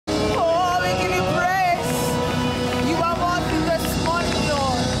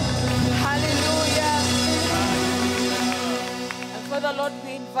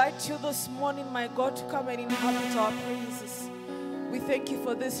invite you this morning, my God, to come and inhabit our praises. We thank you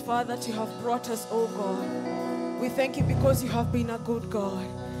for this, Father, that you have brought us, oh God. We thank you because you have been a good God.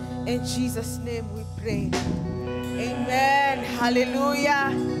 In Jesus' name we pray. Amen.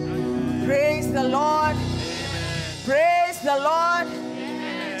 Hallelujah. Praise the Lord. Praise the Lord.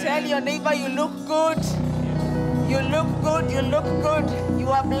 Tell your neighbor you look good. You look good. You look good. You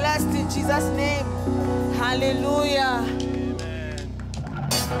are blessed in Jesus' name. Hallelujah.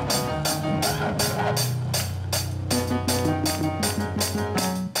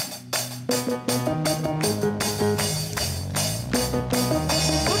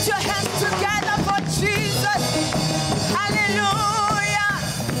 Put your hands together for Jesus. Hallelujah.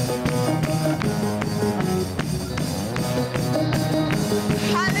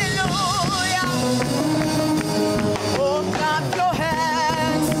 Hallelujah. Oh, clap your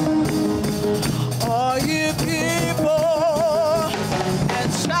hands, all you people,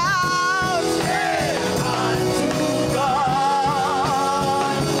 and shout.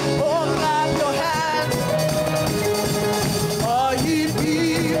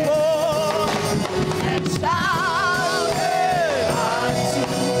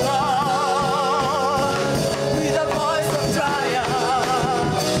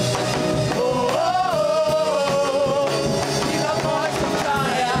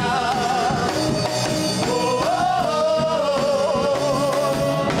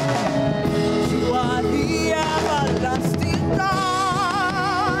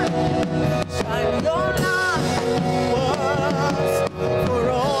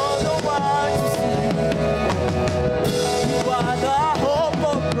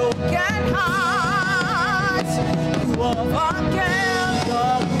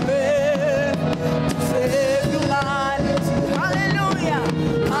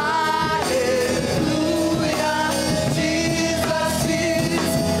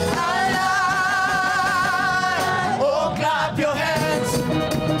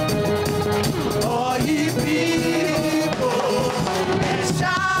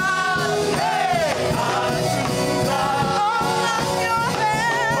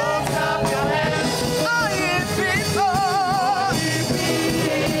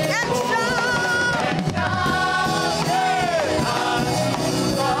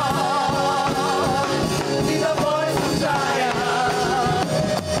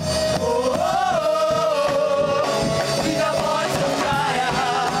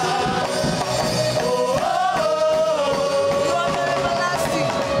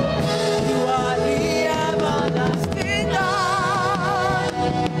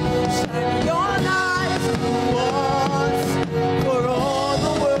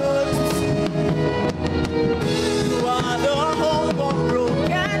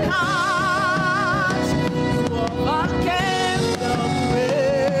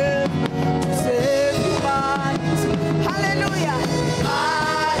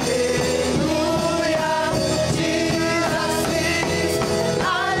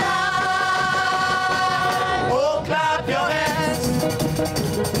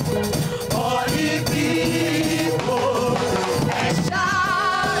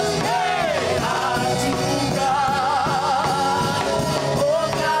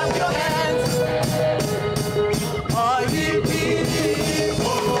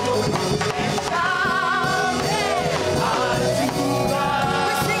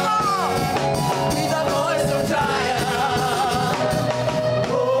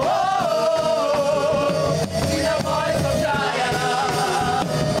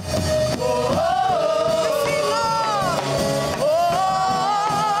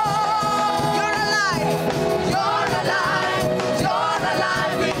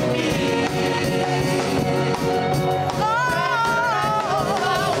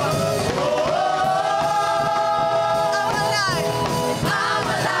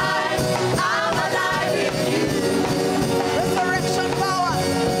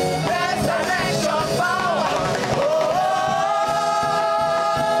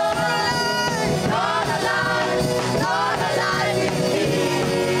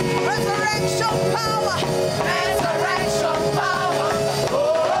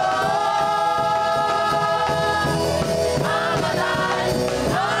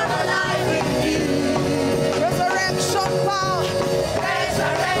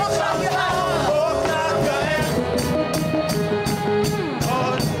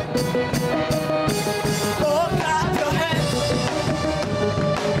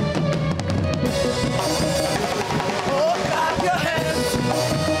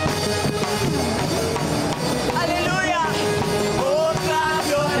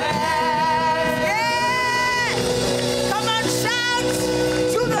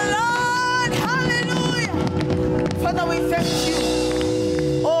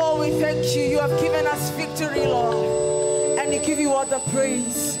 have given us victory, Lord. And we give you all the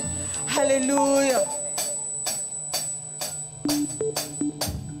praise. Hallelujah.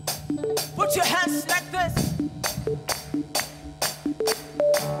 Put your hands like this.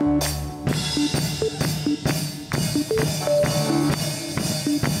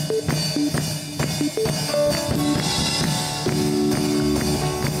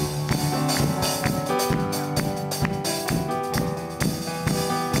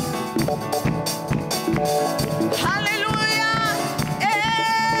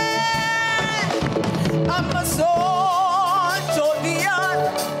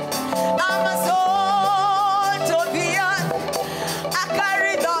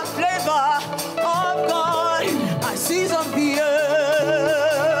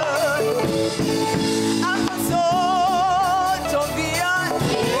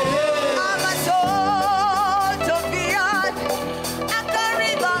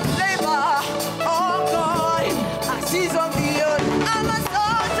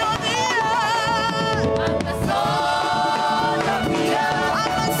 Yeah.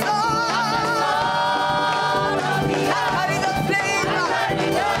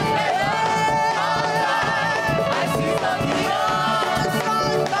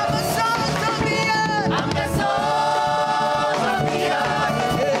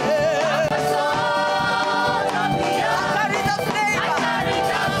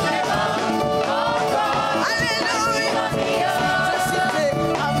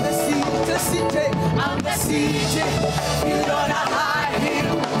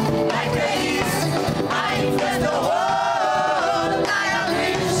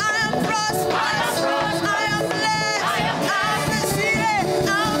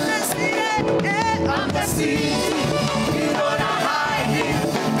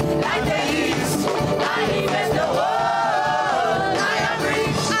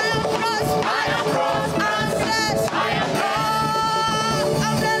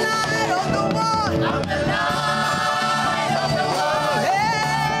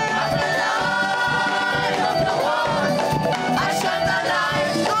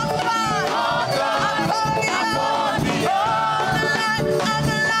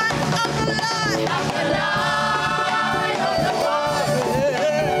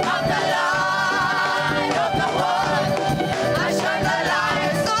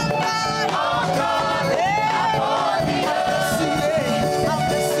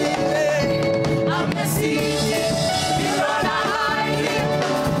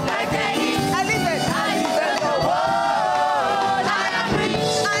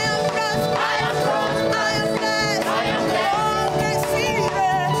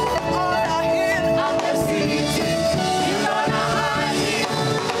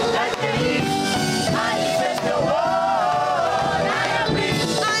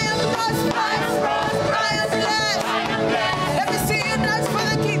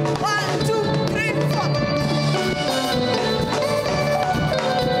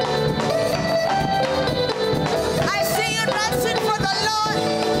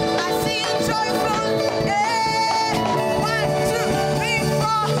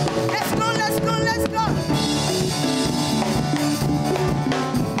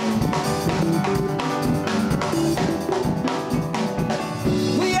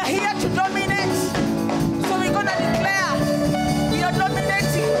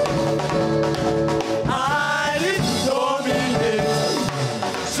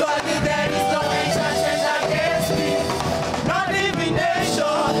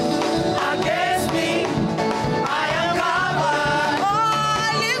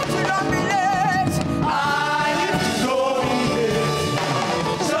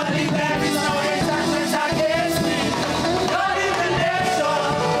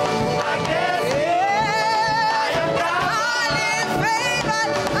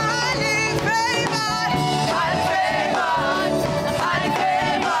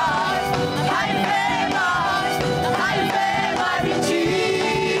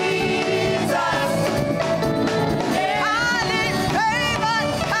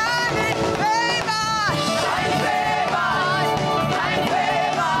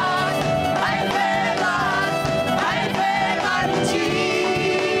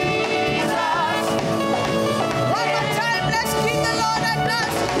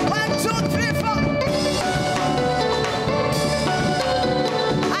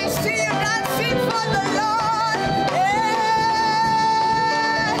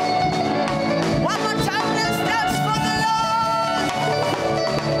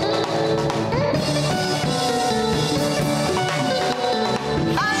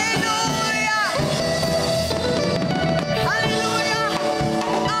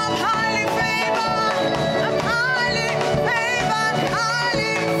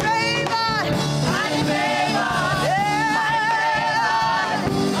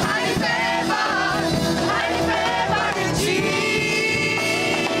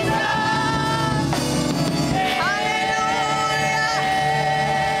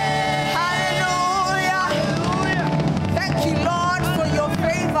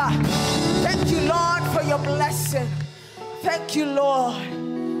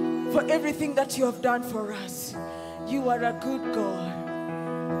 everything that you have done for us. You are a good God.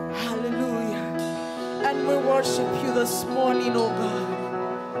 Hallelujah. And we worship you this morning, oh God.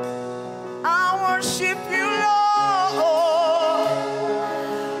 I worship you, Lord.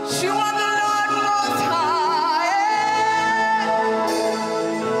 You are the Lord Most High.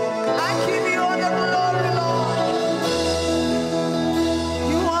 I give you all the glory, Lord.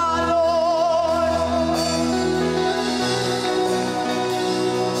 You are Lord.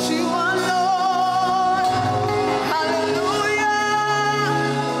 You are Lord. Hallelujah.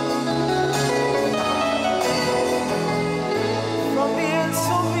 From the ends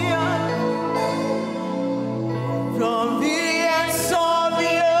of the earth. From the ends of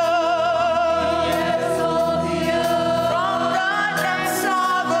the earth, from the depths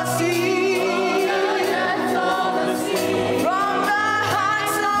of the sea, from the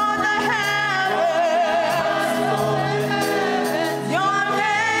heights of the heavens, your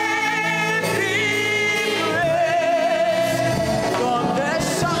name be praised. From the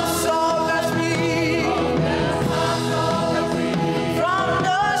shores of the sea, from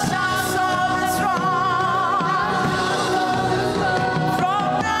the shores of the strong. From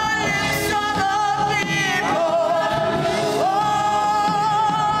the lips of the people, oh,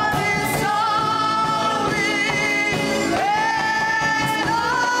 this song we raise,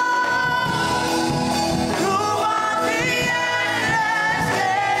 Lord, throughout the endless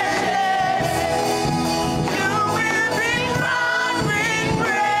ages, you will be crowned with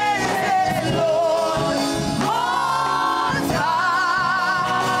praises, Lord, Most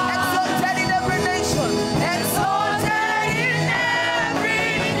High, exalted in every nation, exalted in every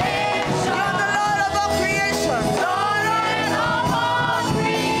nation. You're the Lord of all creation, Lord of all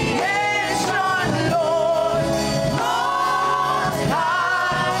creation, Lord, Most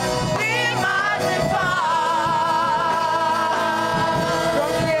High, be magnified.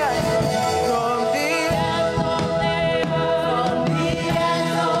 From the earth, from the ends of the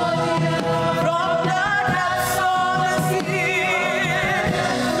earth, from the depths of the sea,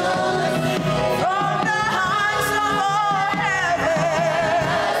 from the heights of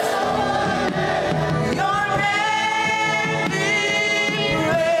heaven, your name be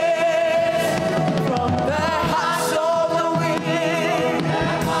praised. From the heights of the wind,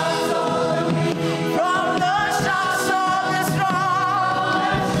 from the shouts of the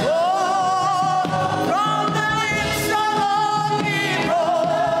strong, oh, from the lips of all people,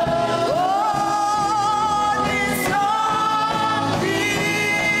 oh, this song be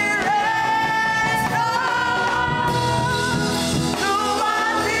raised, Lord,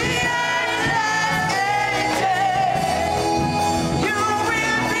 throughout the endless ages. You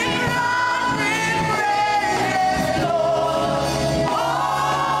will be crowned with praises, Lord,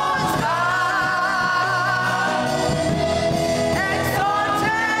 Most High,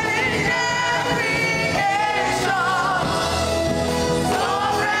 exalted in every nation,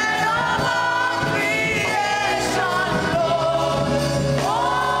 sovereign over creation, Lord,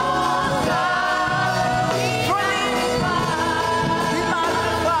 Most High, be magnified,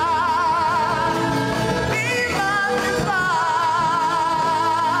 be magnified,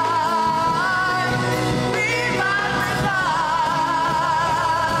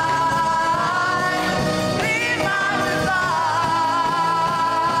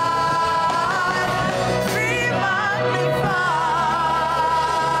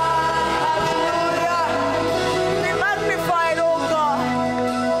 be magnified, oh God.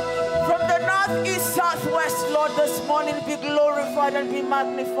 From the north, east, southwest, Lord, this morning be glorified and be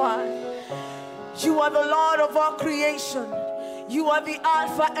magnified. You are the Lord of all creation. You are the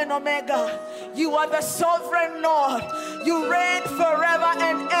Alpha and Omega. You are the sovereign Lord. You reign forever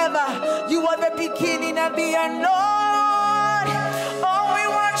and ever. You are the beginning and the end, Lord. Oh, we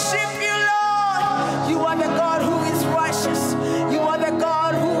worship you, Lord. You are the God who is righteous. You are the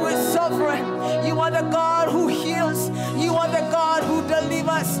God who is sovereign. You are the God who heals. You are the God who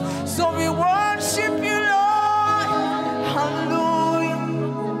delivers. So we worship you, Lord. Hallelujah.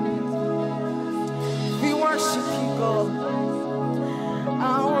 We worship you, God.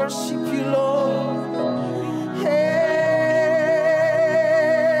 I worship you, Lord. Hey.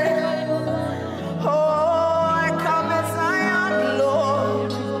 Oh, I come as I am,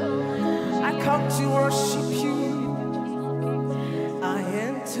 Lord. I come to worship you. I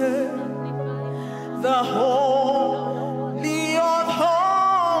enter the Holy of Holies.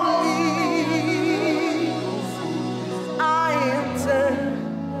 I enter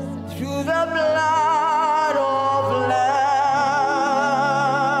through the blood of Lamb.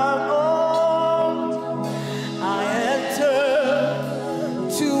 Oh, I enter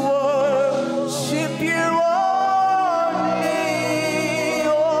to worship you only,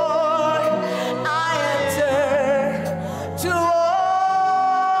 oh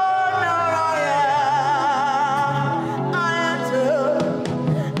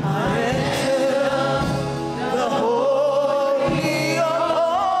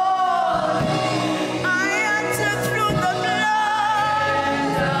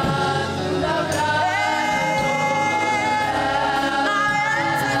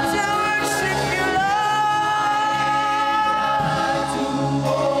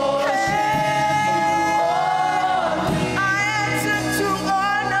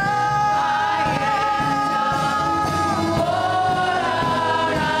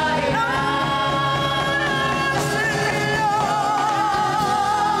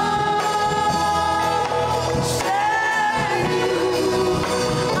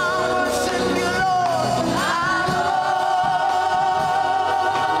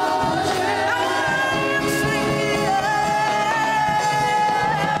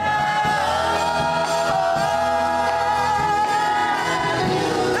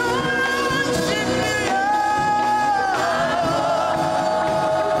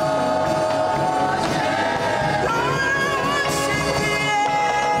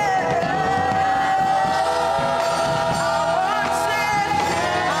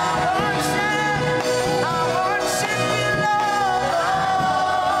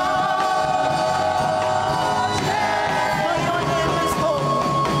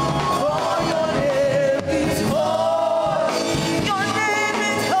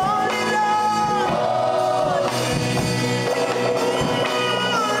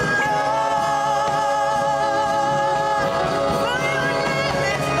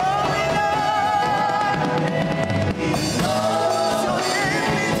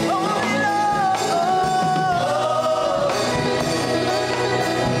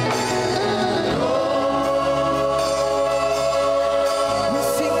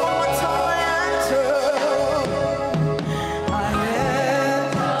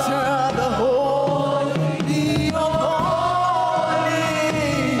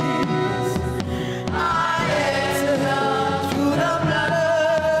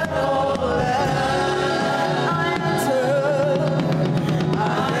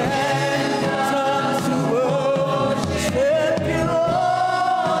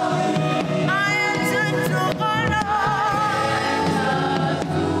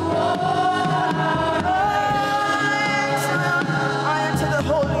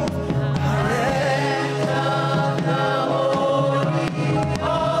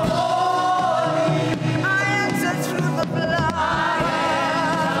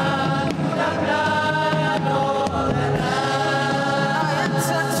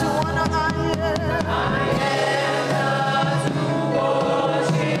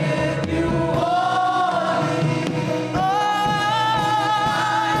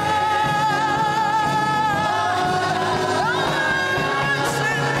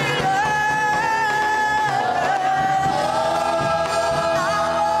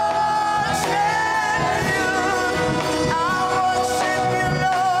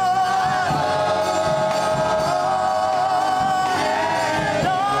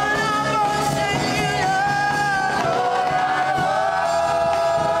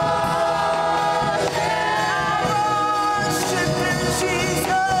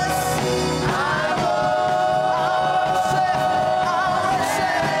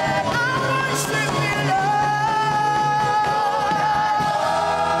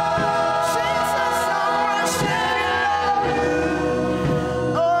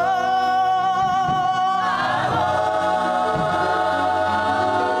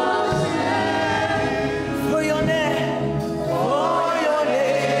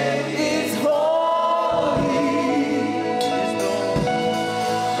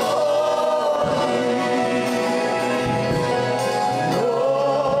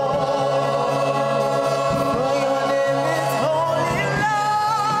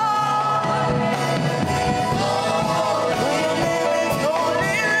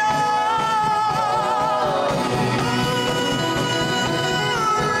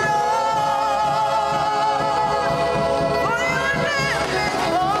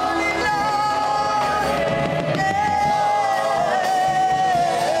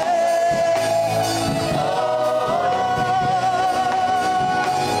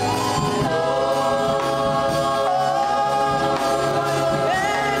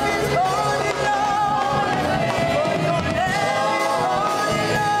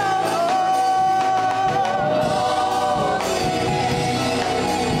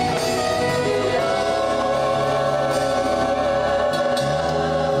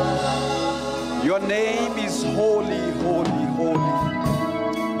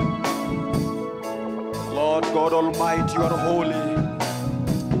God Almighty, you are holy.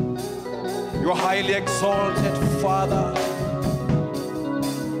 You are highly exalted, Father.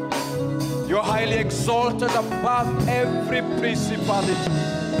 You are highly exalted above every principality.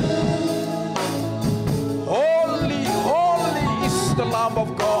 Holy, holy is the Lamb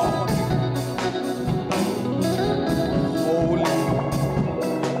of God. Holy.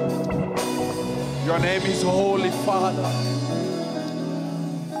 Your name is Holy, Father.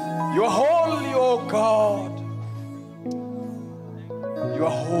 You are holy, O God. You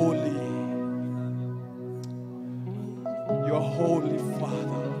are holy. You are holy,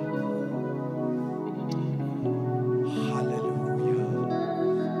 Father. Hallelujah.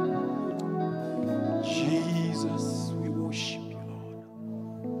 Jesus, we worship you, Lord.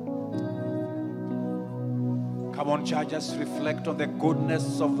 Come on, church, just reflect on the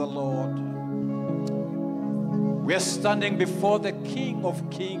goodness of the Lord. We are standing before the King of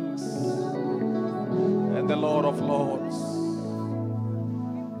Kings and the Lord of Lords.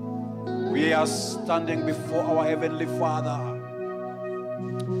 We are standing before our Heavenly Father.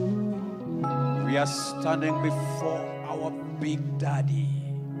 We are standing before our Big Daddy.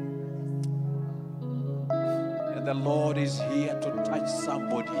 And the Lord is here to touch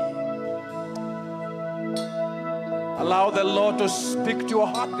somebody. Allow the Lord to speak to your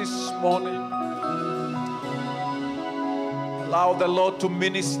heart this morning. Allow the Lord to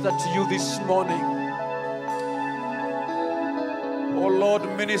minister to you this morning. Oh Lord,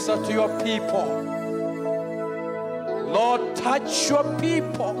 minister to your people. Lord, touch your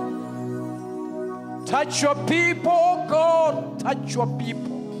people. Touch your people, oh God. Touch your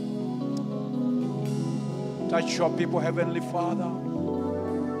people. Touch your people, Heavenly Father.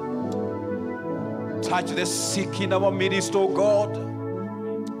 Touch the sick in our midst, oh God.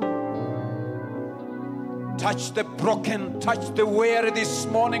 Touch the broken, touch the weary this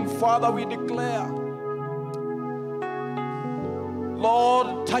morning, Father, we declare.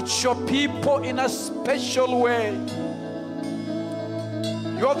 Lord, touch your people in a special way.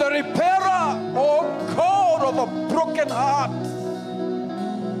 You're the repairer, oh God, of a broken heart.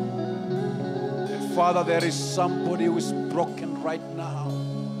 And Father, there is somebody who is broken right now.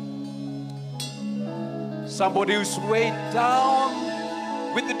 Somebody who's weighed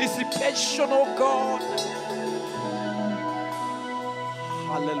down with the dissipation, oh God.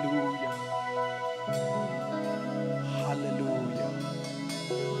 Hallelujah. Hallelujah.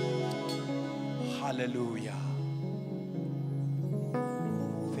 Hallelujah.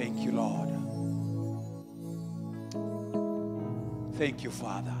 Thank you, Lord. Thank you,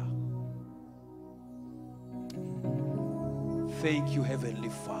 Father. Thank you, Heavenly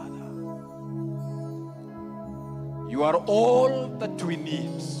Father. You are all that we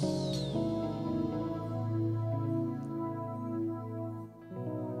need.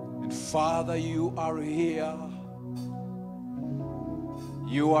 And Father, you are here.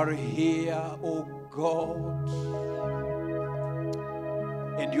 You are here, oh God.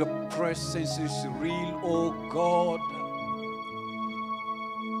 And your presence is real, oh God.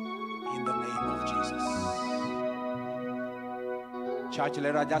 In the name of Jesus. Church,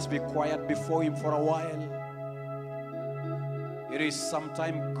 let us just be quiet before Him for a while. It is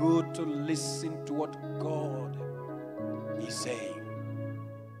sometimes good to listen to what God is saying.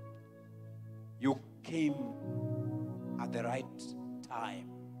 You came at the right time,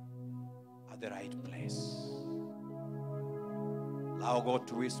 at the right place. Allow God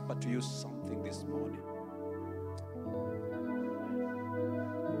to whisper to you something this morning.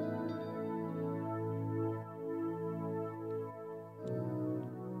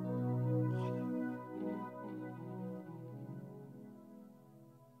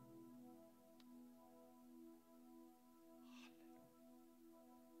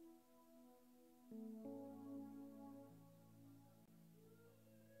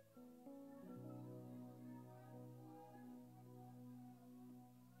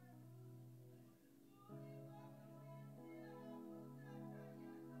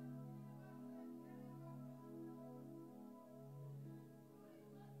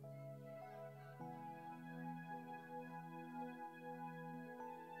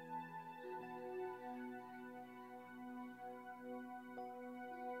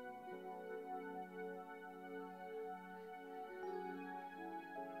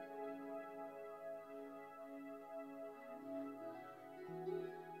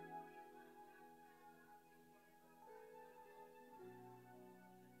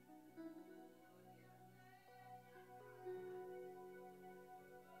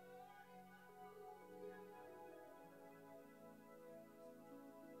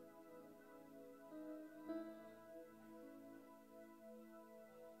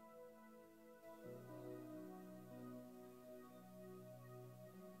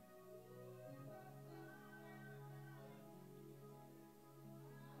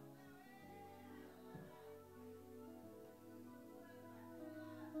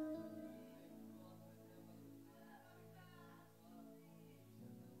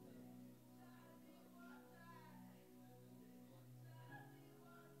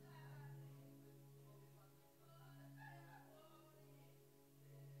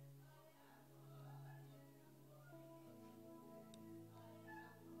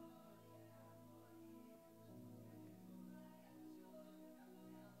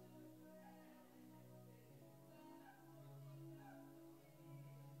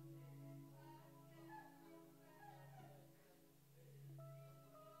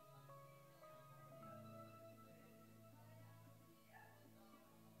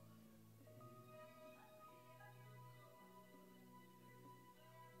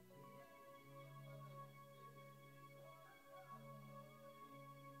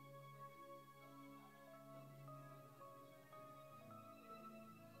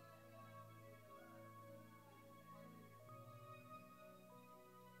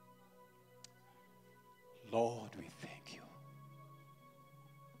 Lord, we thank you.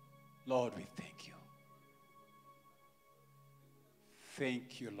 Lord, we thank you.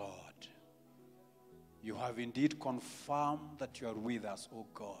 Thank you, Lord. You have indeed confirmed that you are with us, oh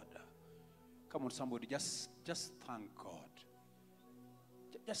God. Come on, somebody, just thank God.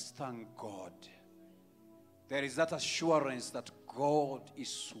 Just thank God. There is that assurance that God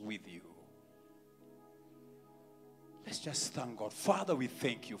is with you. Let's just thank God. Father, we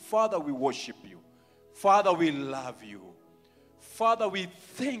thank you. Father, we worship you. Father, we love you. Father, we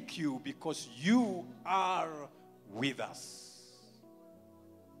thank you because you are with us.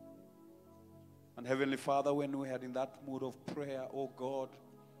 And Heavenly Father, when we are in that mood of prayer, oh God,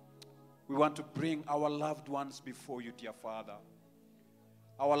 we want to bring our loved ones before you, dear Father.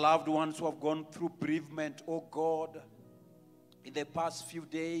 Our loved ones who have gone through bereavement, oh God, in the past few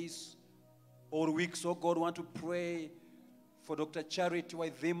days or weeks, oh God, we want to pray for Dr. Charity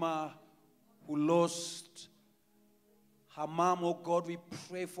Waithima, who lost her mom, oh God. We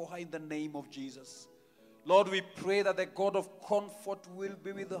pray for her in the name of Jesus. Lord, we pray that the God of comfort will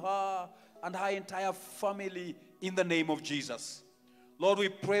be with her and her entire family in the name of Jesus. Lord, we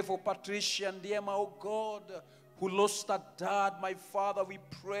pray for Patricia and Diema, oh God, who lost her dad. My Father, we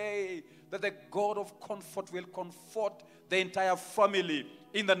pray that the God of comfort will comfort the entire family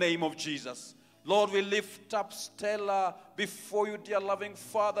in the name of Jesus. Lord, we lift up Stella before you, dear loving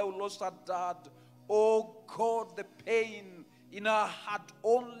Father, who lost her dad. Oh God, the pain in her heart,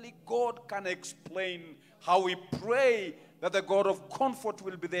 only God can explain. How we pray that the God of comfort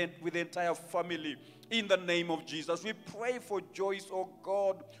will be there with the entire family in the name of Jesus. We pray for Joyce, oh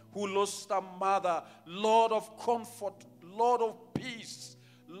God, who lost her mother. Lord of comfort, Lord of peace.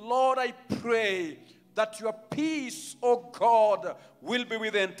 Lord, I pray that your peace, oh God, will be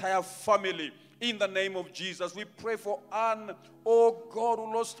with the entire family in the name of Jesus. We pray for Anne, oh God,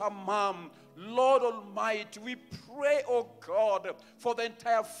 who lost her mom. Lord Almighty, we pray, oh God, for the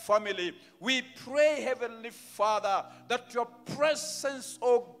entire family. We pray, Heavenly Father, that your presence,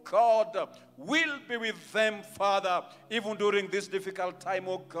 oh God, will be with them, Father, even during this difficult time,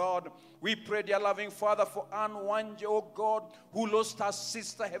 oh God. We pray, dear loving Father, for Anne Wanje, oh God, who lost her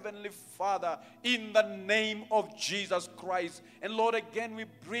sister, Heavenly Father, in the name of Jesus Christ. And Lord, again, we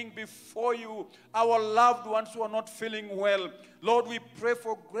bring before you our loved ones who are not feeling well. Lord, we pray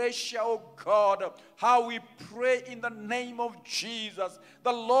for Gracia, oh God, how we pray in the name of Jesus.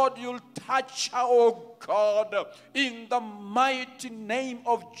 The Lord, you'll touch her, oh God, in the mighty name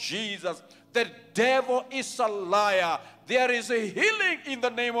of Jesus. The devil is a liar. There is a healing in the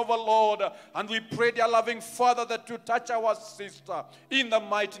name of the Lord. And we pray, dear loving Father, that you touch our sister in the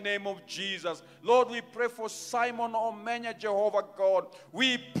mighty name of Jesus. Lord, we pray for Simon Omenya, Jehovah God.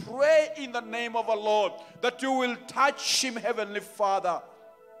 We pray in the name of the Lord that you will touch him, Heavenly Father.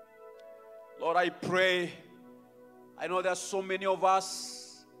 Lord, I pray. I know there are so many of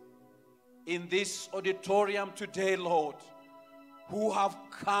us in this auditorium today, Lord, who have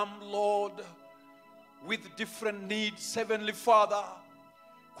come, Lord, with different needs, Heavenly Father.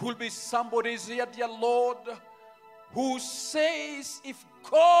 Could be somebody here, dear Lord, who says, if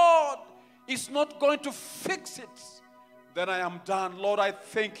God is not going to fix it, then I am done. Lord, I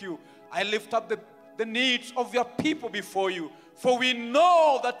thank you. I lift up the needs of your people before you. For we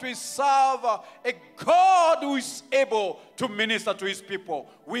know that we serve a God who is able to minister to his people.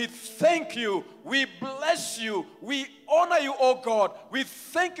 We thank you. We bless you. We honor you, oh God. We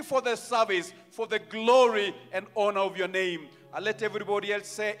thank you for the service, for the glory and honor of your name. And let everybody else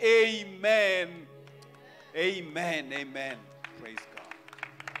say amen. Amen. Amen. Praise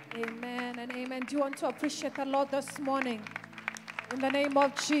God. Amen and amen. Do you want to appreciate the Lord this morning? In the name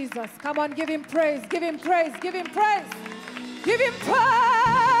of Jesus. Come on, give him praise. Give him praise. Give him praise. Give him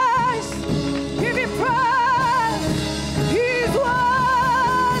praise. Give him praise. He's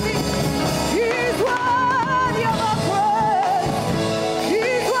worthy. He's worthy of our praise.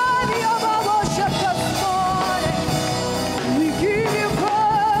 He's worthy of our worship this morning. We give you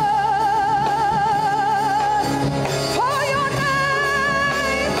praise for your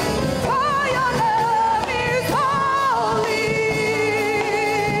name. For your name is holy.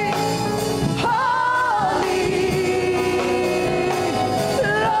 Holy.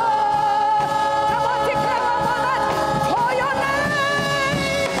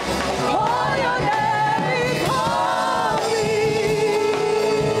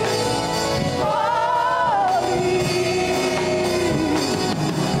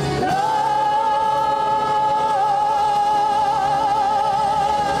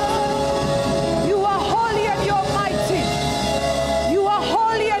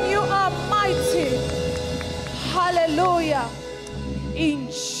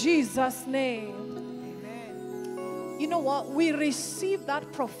 In Jesus' name. You know what? We receive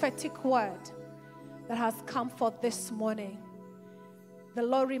that prophetic word that has come forth this morning. The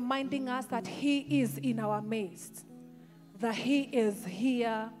Lord reminding us that He is in our midst, that He is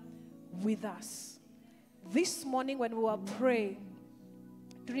here with us. This morning when we were praying,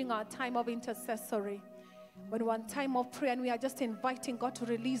 during our time of intercessory, when we were in time of prayer and we are just inviting God to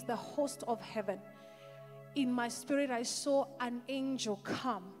release the host of heaven, in my spirit I saw an angel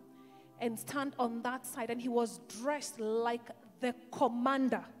come and stand on that side, and he was dressed like the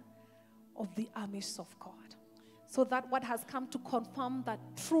commander of the armies of God. So that what has come to confirm that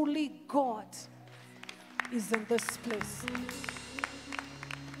truly God is in this place.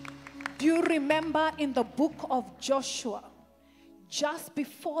 Do you remember in the book of Joshua, just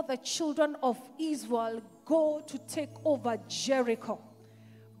before the children of Israel go to take over Jericho,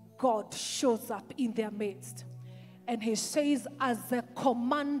 God shows up in their midst. And he says, as the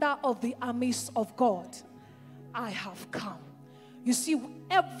commander of the armies of God, I have come. You see,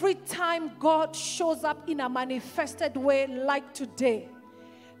 every time God shows up in a manifested way like today,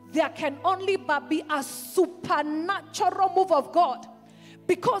 there can only be a supernatural move of God.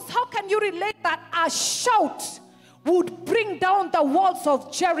 Because how can you relate that a shout would bring down the walls of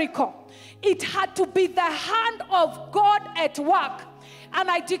Jericho? It had to be the hand of God at work. And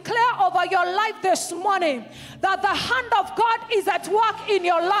I declare over your life this morning that the hand of God is at work in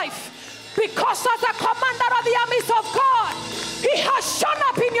your life. Because as the commander of the armies of God, He has shown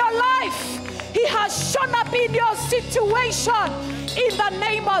up in your life. He has shown up in your situation in the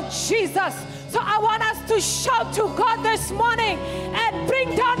name of Jesus. So I want us to shout to God this morning and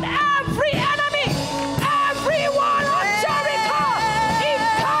bring down every enemy, every wall of Jericho. It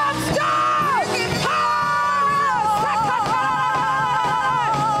comes down.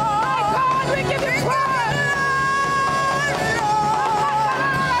 My God, we give you praise.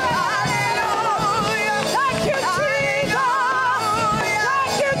 Thank you, Jesus.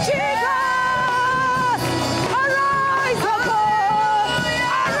 Thank you, Jesus. Arise, O God.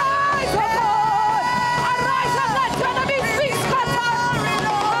 Arise, O God. Arise and let your enemies be scattered.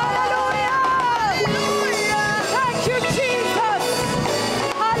 Hallelujah. Thank you, Jesus.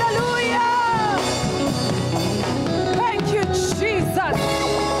 Hallelujah. Thank you, Jesus.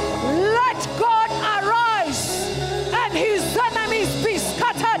 Let God arise and His enemies be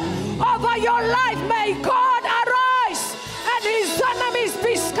scattered over your life. May God arise and His enemies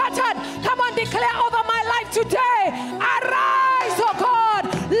be scattered. Come on, declare over my life today. Arise, oh God.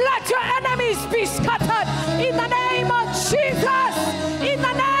 Let your enemies be scattered in the name of Jesus. In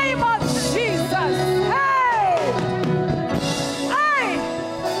the name of Jesus. Hey! Hey!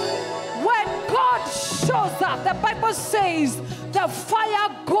 When God shows up, the Bible says the fire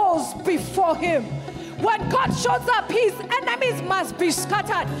goes before Him. When God shows up, His enemies must be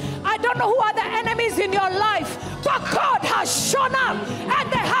scattered. I don't know who are the enemies in your life, but God has shown up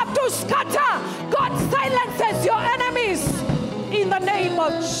and they have to scatter. God silences your enemies in the name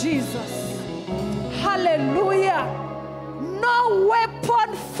of Jesus. Hallelujah. No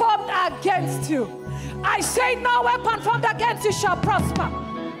weapon formed against you. I say no weapon formed against you shall prosper.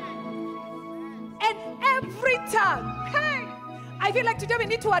 And every tongue, hey, I feel like today we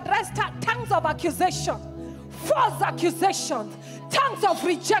need to address tongues of accusation, false accusations, tongues of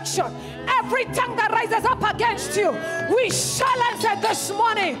rejection. Every tongue that rises up against you, we silence it this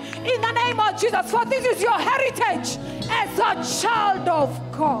morning in the name of Jesus. For this is your heritage as a child of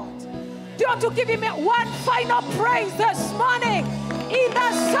God. Do you want to give Him one final praise this morning in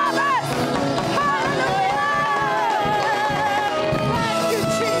the service? Hallelujah! Thank you,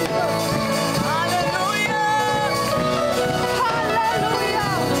 Jesus.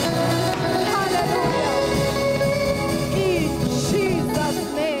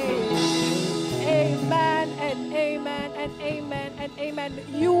 Amen.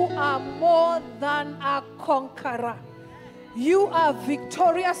 You are more than a conqueror. You are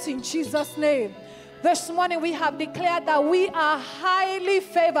victorious in Jesus' name. This morning we have declared that we are highly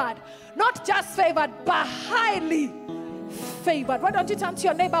favored. Not just favored, but highly favored. Why don't you turn to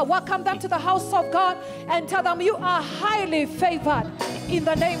your neighbor, welcome them to the house of God, and tell them you are highly favored in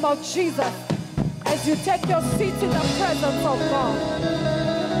the name of Jesus as you take your seats in the presence of God.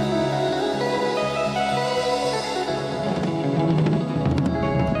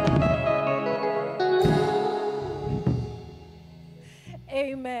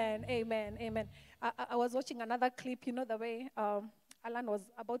 Amen, amen, amen. I was watching another clip, you know, the way Alan was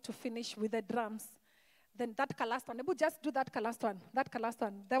about to finish with the drums. Then that last one, just do that last one,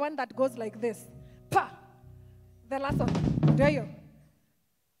 the one that goes like this. Pa! The last one. There you.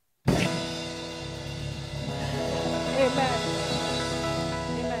 Amen.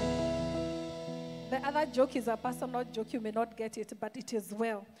 Amen. The the other joke is a personal joke. You may not get it, but it is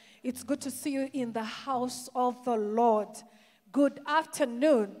well. It's good to see you in the house of the Lord. Good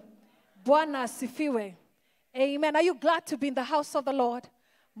afternoon. Bwana asifiwe. Amen. Are you glad to be in the house of the Lord?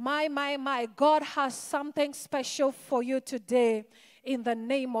 My. God has something special for you today in the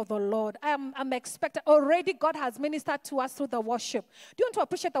name of the Lord. I'm expecting, already God has ministered to us through the worship. Do you want to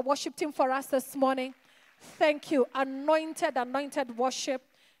appreciate the worship team for us this morning? Thank you. Anointed worship.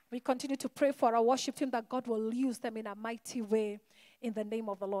 We continue to pray for our worship team that God will use them in a mighty way in the name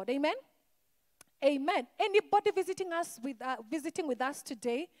of the Lord. Amen. Amen. Anybody visiting with us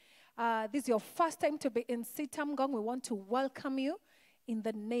today? This is your first time to be in Sitamgong. We want to welcome you in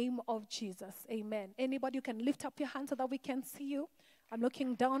the name of Jesus. Amen. Anybody, you can lift up your hand so that we can see you. I'm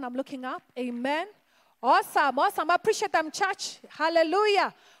looking down. I'm looking up. Amen. Awesome. I appreciate them, church.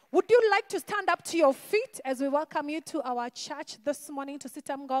 Hallelujah. Would you like to stand up to your feet as we welcome you to our church this morning to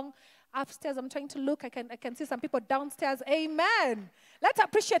Sitamgong? Upstairs, I'm trying to look. I can see some people downstairs. Amen. Let's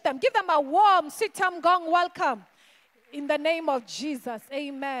appreciate them. Give them a warm Sitamgong welcome in the name of Jesus.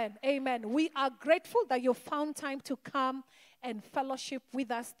 Amen. Amen. We are grateful that you found time to come and fellowship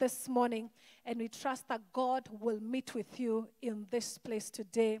with us this morning. And we trust that God will meet with you in this place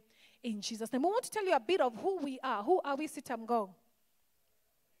today in Jesus' name. We want to tell you a bit of who we are. Who are we, Sitamgong?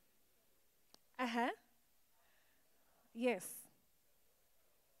 Yes.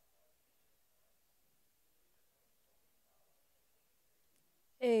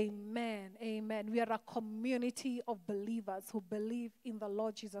 Amen. Amen. We are a community of believers who believe in the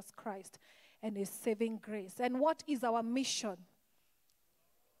Lord Jesus Christ and His saving grace. And what is our mission?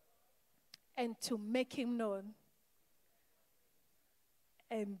 And to make Him known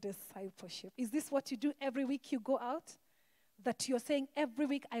and discipleship. Is this what you do every week you go out? That you're saying every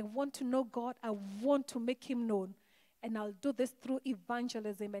week, I want to know God, I want to make Him known. And I'll do this through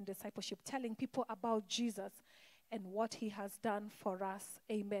evangelism and discipleship, telling people about Jesus and what He has done for us.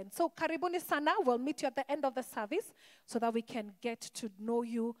 Amen. So, karibuni sana. We'll meet you at the end of the service so that we can get to know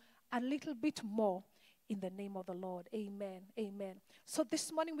you a little bit more in the name of the Lord. Amen. Amen. So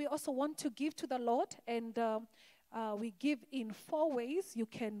this morning we also want to give to the Lord, and we give in 4 ways. You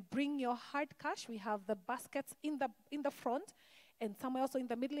can bring your hard cash. We have the baskets in the front, and somewhere also in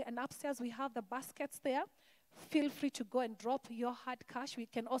the middle, and upstairs we have the baskets there. Feel free to go and drop your hard cash. We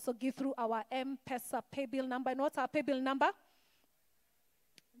can also give through our M-Pesa pay bill number. And what's our pay bill number?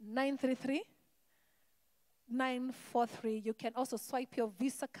 933-943. You can also swipe your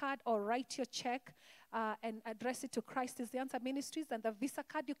Visa card or write your check and address it to Christ is the Answer Ministries. And the Visa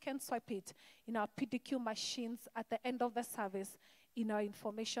card, you can swipe it in our PDQ machines at the end of the service, in our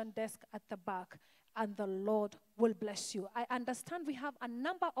information desk at the back. And the Lord will bless you. I understand we have a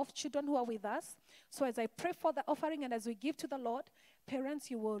number of children who are with us. So as I pray for the offering and as we give to the Lord, parents,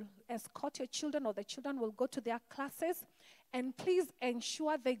 you will escort your children, or the children will go to their classes. And please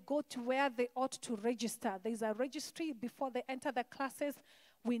ensure they go to where they ought to register. There's a registry before they enter the classes.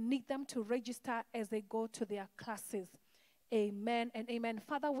 We need them to register as they go to their classes. Amen and amen.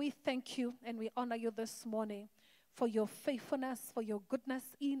 Father, we thank you and we honor you this morning for your faithfulness, for your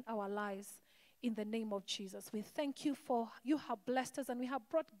goodness in our lives. In the name of Jesus, we thank you for you have blessed us, and we have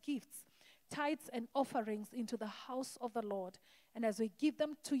brought gifts, tithes and offerings into the house of the Lord. And as we give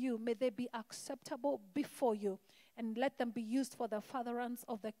them to you, may they be acceptable before you, and let them be used for the furtherance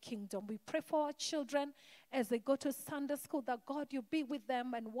of the kingdom. We pray for our children as they go to Sunday school, that God, you be with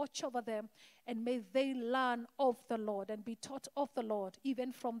them and watch over them, and may they learn of the Lord and be taught of the Lord.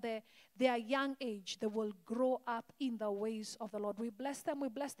 Even from their young age, they will grow up in the ways of the Lord. We bless them. We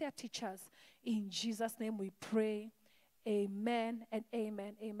bless their teachers. In Jesus' name we pray. Amen and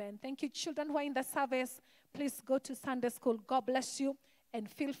amen. Amen. Thank you, children who are in the service. Please go to Sunday school. God bless you. And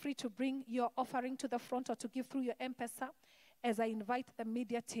feel free to bring your offering to the front or to give through your M-Pesa as I invite the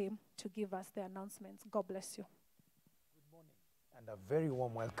media team to give us the announcements. God bless you. Good morning and a very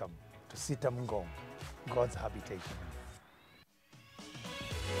warm welcome to Sitamgong, God's habitation.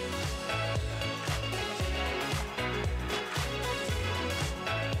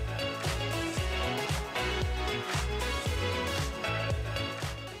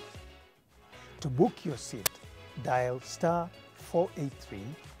 To book your seat, dial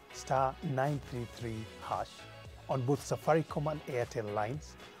 *483 *933# on both Safaricom and Airtel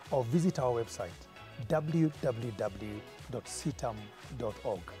lines, or visit our website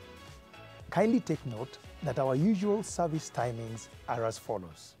www.sitam.org. Kindly take note that our usual service timings are as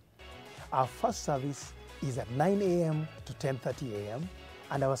follows. Our first service is at 9 a.m. to 10:30 a.m.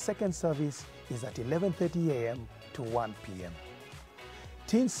 and our second service is at 11:30 a.m. to 1 p.m.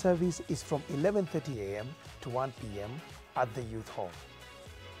 Teen service is from 11:30 a.m. to 1 p.m. at the Youth Hall.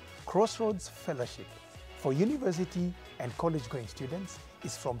 Crossroads Fellowship for university and college-going students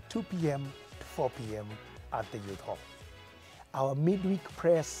is from 2 p.m. to 4 p.m. at the Youth Hall. Our midweek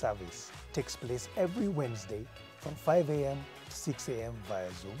prayer service takes place every Wednesday from 5 a.m. to 6 a.m.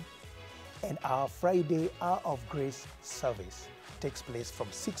 via Zoom, and our Friday Hour of Grace service takes place from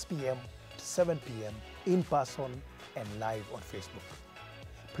 6 p.m. to 7 p.m. in person and live on Facebook.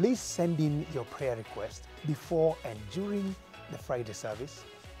 Please send in your prayer request before and during the Friday service.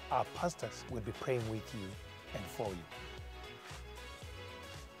 Our pastors will be praying with you and for you.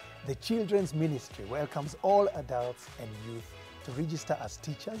 The Children's Ministry welcomes all adults and youth to register as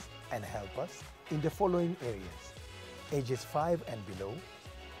teachers and helpers in the following areas: ages 5 and below,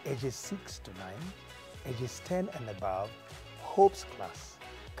 ages 6 to 9, ages 10 and above, Hope's Class,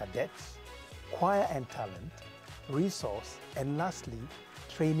 cadets, choir and talent, resource, and lastly,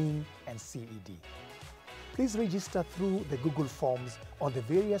 training and CED. Please register through the Google Forms on the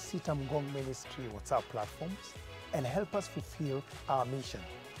various CITAM Ngong Ministry WhatsApp platforms and help us fulfill our mission: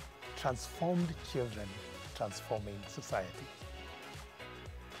 transformed children, transforming society.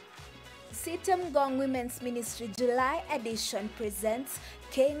 CITAM Ngong Women's Ministry July edition presents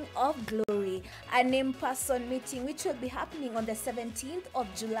King of Glory, an in-person meeting which will be happening on the 17th of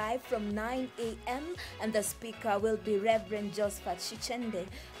July from 9 a.m. and the speaker will be Reverend Josephat Shichende.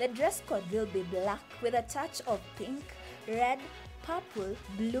 The dress code will be black with a touch of pink, red, purple,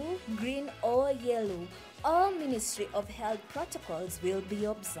 blue, green or yellow. All Ministry of Health protocols will be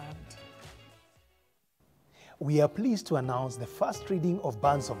observed. We are pleased to announce the first reading of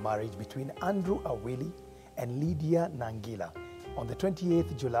Banns of Marriage between Andrew Awili and Lydia Nangila on the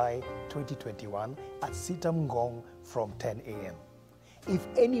 28th July 2021 at CITAM Ngong from 10 a.m. If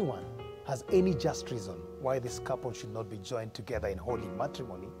anyone has any just reason why this couple should not be joined together in holy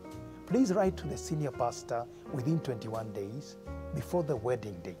matrimony, please write to the senior pastor within 21 days before the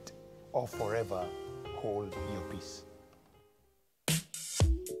wedding date, or forever hold your peace.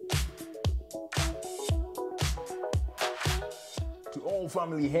 To all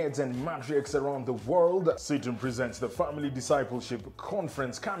family heads and matriarchs around the world, CITAM presents the Family Discipleship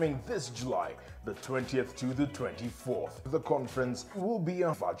Conference coming this July, the 20th to the 24th. The conference will be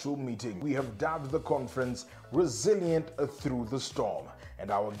a virtual meeting. We have dubbed the conference Resilient Through the Storm.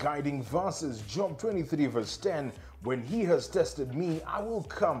 And our guiding verse is Job 23 verse 10, "When he has tested me, I will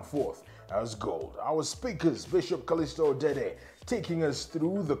come forth as gold." Our speakers, Bishop Callisto Odede, taking us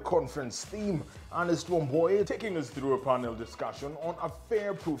through the conference theme, Ernest Wamboye taking us through a panel discussion on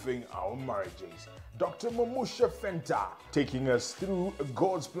affair-proofing our marriages, Dr. Mamusha Fenta taking us through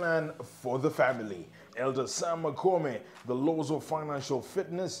God's plan for the family, Elder Sam Makome, the laws of financial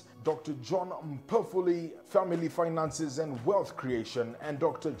fitness, Dr. John Mpefuli, family finances and wealth creation, and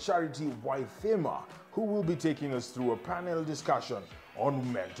Dr. Charity Waithema, who will be taking us through a panel discussion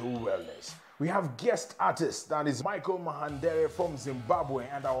on mental wellness. We have guest artists, that is Michael Mahandere from Zimbabwe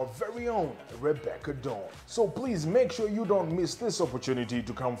and our very own Rebecca Dawn. So please make sure you don't miss this opportunity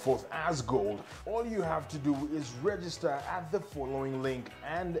to come forth as gold. All you have to do is register at the following link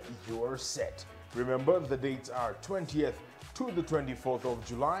and you're set. Remember, the dates are 20th to the 24th of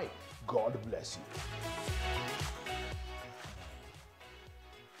July. God bless you.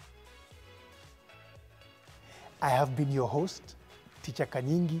 I have been your host, Teacher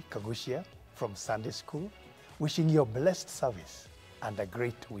Kanyingi Kagushia from Sunday School, wishing you a blessed service and a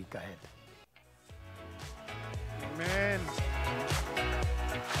great week ahead. Amen.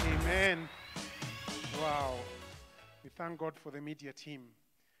 Amen. Wow. We thank God for the media team.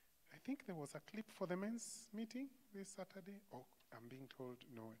 I think there was a clip for the men's meeting this Saturday. Oh, I'm being told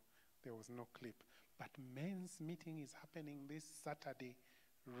no, there was no clip. But men's meeting is happening this Saturday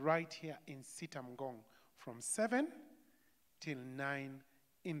right here in CITAM Ngong from 7 till 9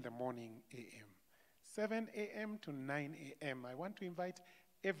 in the morning a.m. 7 a.m. to 9 a.m. I want to invite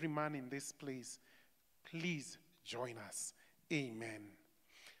every man in this place. Please join us. Amen.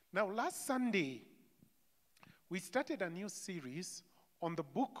 Now, last Sunday, we started a new series on the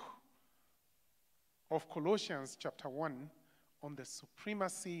book of Colossians chapter 1 on the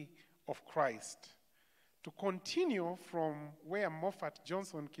supremacy of Christ. To continue from where Moffat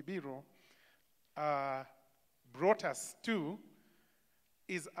Johnson Kibiro brought us to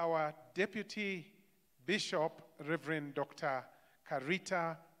is our Deputy Bishop, Reverend Dr.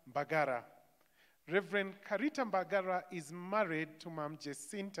 Carita Mbagara. Reverend Carita Mbagara is married to Mam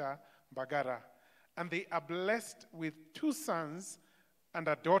Jacinta Mbagara, and they are blessed with 2 sons and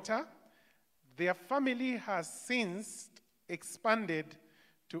a daughter. Their family has since expanded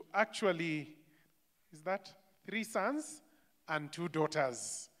to actually, 3 sons and 2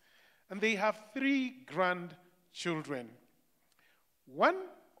 daughters. And they have 3 grandchildren. One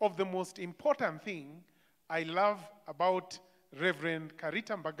of the most important thing I love about Reverend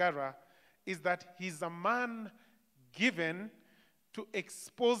Karita Mbagara is that he's a man given to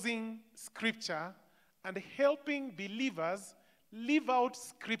exposing scripture and helping believers live out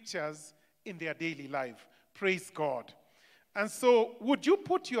scriptures in their daily life. Praise God. And so, would you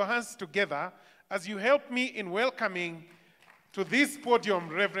put your hands together as you help me in welcoming to this podium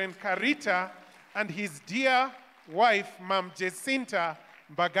Reverend Karita and his dear wife, Mam Jacinta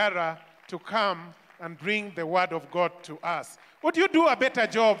Mbagara, to come and bring the word of God to us. Would you do a better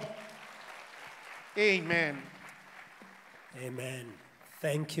job? Amen. Amen.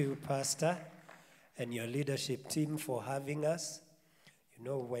 Thank you, Pastor, and your leadership team for having us. You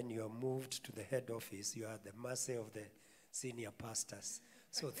know, when you're moved to the head office, you are at the mercy of the senior pastors.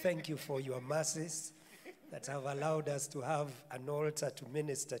 So thank you for your mercies that have allowed us to have an altar to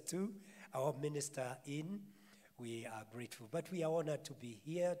minister to, our minister in. We are grateful. But we are honored to be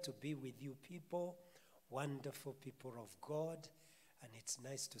here, to be with you people, wonderful people of God. And it's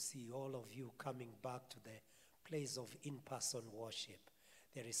nice to see all of you coming back to the place of in-person worship.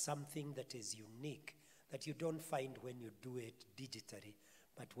 There is something that is unique that you don't find when you do it digitally,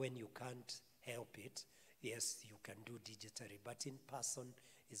 but when you can't help it, yes, you can do digitally, but in person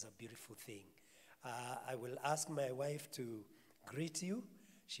is a beautiful thing. I will ask my wife to greet you.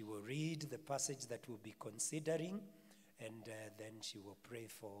 She will read the passage that we'll be considering, and then she will pray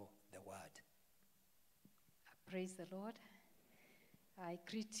for the word. Praise the Lord. I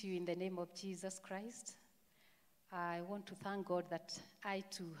greet you in the name of Jesus Christ. I want to thank God that I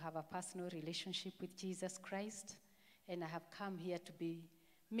too have a personal relationship with Jesus Christ, and I have come here to be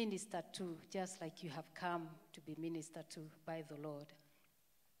ministered to, just like you have come to be ministered to by the Lord.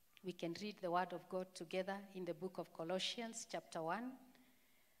 We can read the word of God together in the book of Colossians, chapter 1,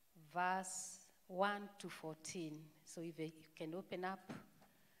 verse 1 to 14. So if you can open up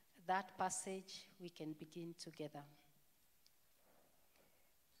that passage, we can begin together.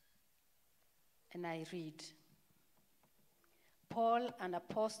 And I read, Paul, an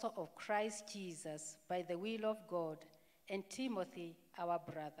apostle of Christ Jesus, by the will of God, and Timothy, our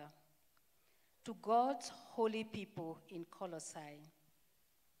brother, to God's holy people in Colossae,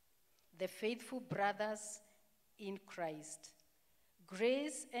 the faithful brothers in Christ,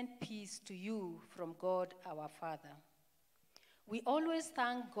 grace and peace to you from God our Father. We always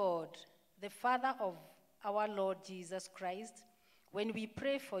thank God, the Father of our Lord Jesus Christ, when we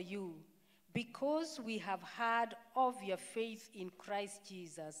pray for you, because we have heard of your faith in Christ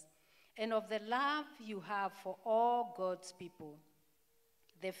Jesus and of the love you have for all God's people,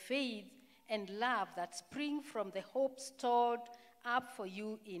 the faith and love that spring from the hope stored up for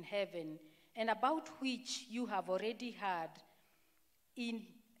you in heaven, and about which you have already heard in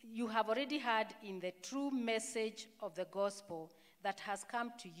the true message of the gospel that has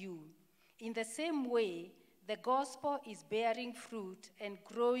come to you. In the same way, the gospel is bearing fruit and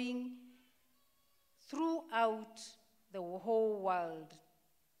growing throughout the whole world,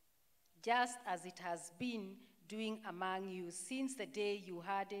 just as it has been doing among you since the day you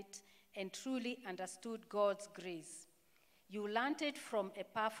heard it and truly understood God's grace. You learned it from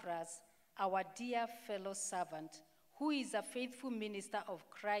Epaphras, our dear fellow servant, who is a faithful minister of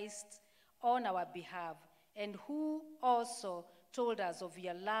Christ on our behalf, and who also told us of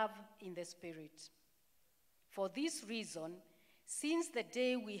your love in the Spirit. For this reason, since the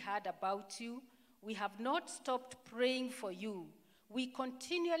day we heard about you, we have not stopped praying for you. We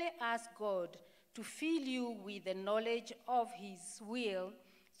continually ask God to fill you with the knowledge of his will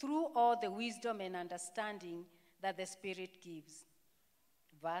through all the wisdom and understanding that the Spirit gives.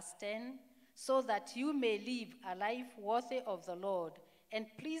 Verse 10, so that you may live a life worthy of the Lord and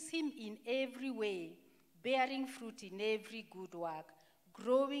please him in every way, bearing fruit in every good work,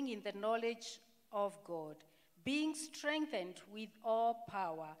 growing in the knowledge of God, being strengthened with all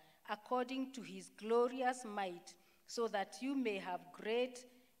power according to his glorious might, so that you may have great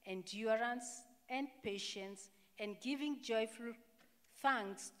endurance and patience, and giving joyful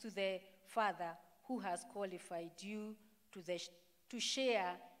thanks to the Father who has qualified you to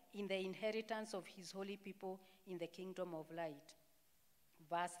share in the inheritance of his holy people in the kingdom of light.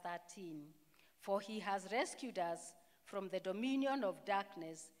 Verse 13, for he has rescued us from the dominion of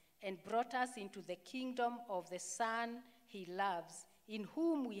darkness and brought us into the kingdom of the Son he loves, in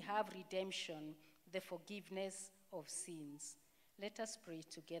whom we have redemption, the forgiveness of sins. Let us pray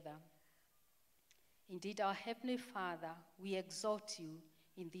together. Indeed, our Heavenly Father, we exalt you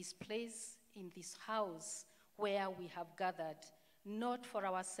in this place, in this house where we have gathered, not for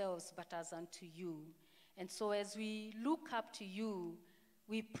ourselves, but as unto you. And so as we look up to you,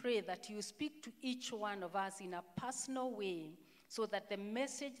 we pray that you speak to each one of us in a personal way, so that the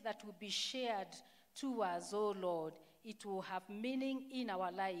message that will be shared to us, oh Lord, it will have meaning in our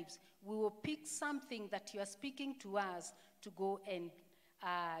lives. We will pick something that you are speaking to us to go and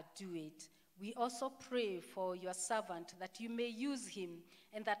do it. We also pray for your servant that you may use him,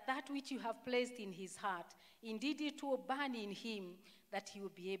 and that which you have placed in his heart, indeed it will burn in him, that he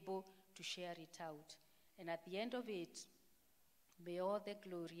will be able to share it out. And at the end of it, may all the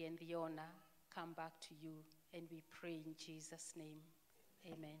glory and the honor come back to you. And we pray in Jesus' name.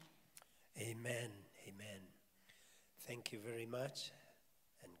 Amen. Amen. Amen. Thank you very much,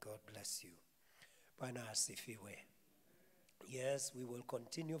 and God bless you. Bwana asifiwe. Yes, we will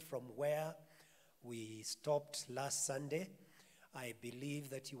continue from where we stopped last Sunday. I believe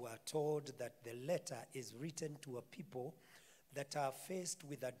that you are told that the letter is written to a people that are faced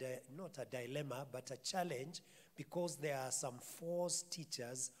with not a dilemma, but a challenge, because there are some false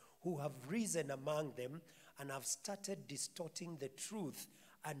teachers who have risen among them and have started distorting the truth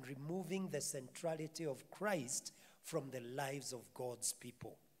and removing the centrality of Christ from the lives of God's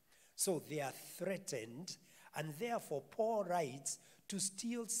people. So they are threatened, and therefore Paul writes to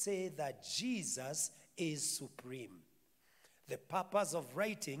still say that Jesus is supreme. The purpose of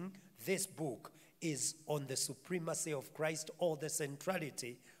writing this book is on the supremacy of Christ, or the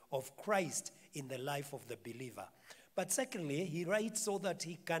centrality of Christ in the life of the believer. But secondly, he writes so that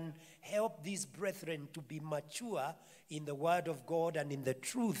he can help these brethren to be mature in the word of God and in the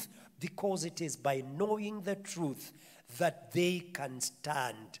truth, because it is by knowing the truth that they can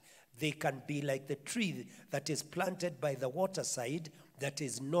stand. They can be like the tree that is planted by the waterside, that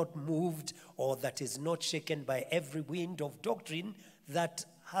is not moved or that is not shaken by every wind of doctrine that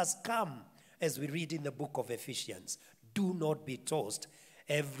has come, as we read in the book of Ephesians. Do not be tossed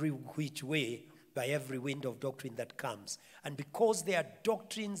every which way by every wind of doctrine that comes. And because there are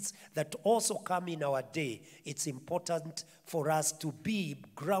doctrines that also come in our day, it's important for us to be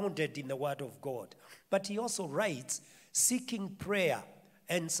grounded in the word of God. But he also writes, seeking prayer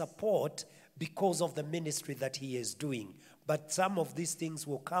and support because of the ministry that he is doing. But some of these things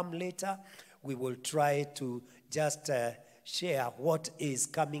will come later. We will try to just share what is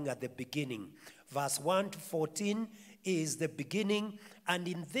coming at the beginning. Verse 1 to 14 is the beginning. And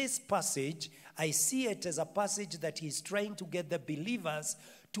in this passage, I see it as a passage that he's trying to get the believers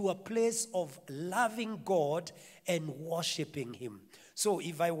to a place of loving God and worshiping him. So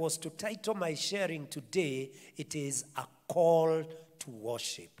if I was to title my sharing today, it is a call to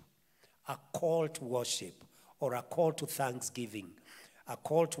worship. A call to worship, or a call to thanksgiving. A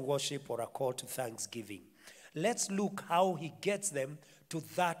call to worship or a call to thanksgiving. Let's look how he gets them to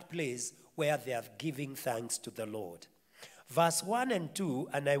that place where they are giving thanks to the Lord. Verse 1 and 2,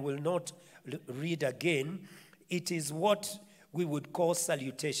 and I will not read again, it is what we would call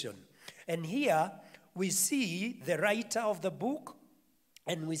salutation. And here we see the writer of the book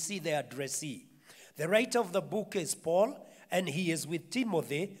and we see the addressee. The writer of the book is Paul, and he is with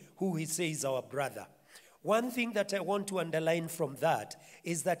Timothy, who he says our brother. One thing that I want to underline from that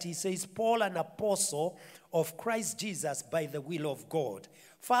is that he says, Paul, an apostle of Christ Jesus by the will of God.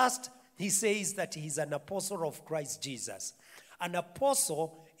 First, he says that he's an apostle of Christ Jesus. An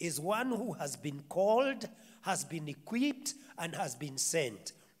apostle is one who has been called, has been equipped, and has been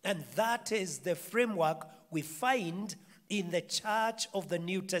sent. And that is the framework we find in the church of the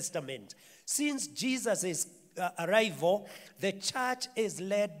New Testament. Since Jesus' arrival, the church is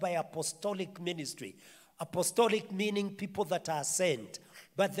led by apostolic ministry. Apostolic meaning people that are sent.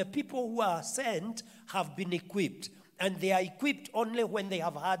 But the people who are sent have been equipped. And they are equipped only when they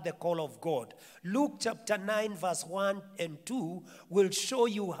have heard the call of God. Luke chapter 9 verse 1 and 2 will show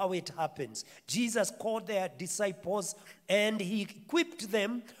you how it happens. Jesus called their disciples and he equipped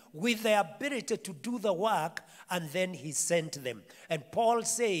them with the ability to do the work, and then he sent them. And Paul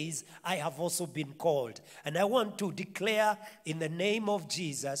says, I have also been called. And I want to declare in the name of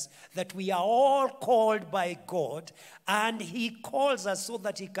Jesus that we are all called by God, and he calls us so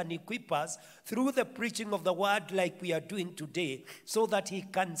that he can equip us through the preaching of the word like we are doing today, so that he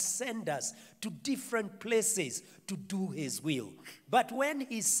can send us to different places to do his will. But when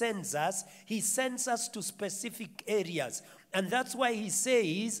he sends us to specific areas. And that's why he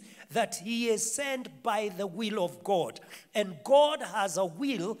says that he is sent by the will of God. And God has a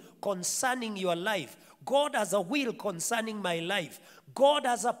will concerning your life. God has a will concerning my life. God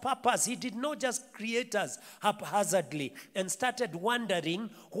has a purpose. He did not just create us haphazardly and started wondering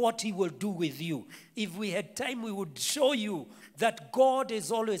what he will do with you. If we had time, we would show you that God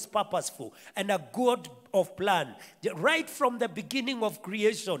is always purposeful and a God of plan. Right from the beginning of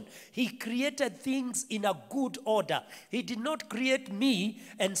creation, he created things in a good order. He did not create me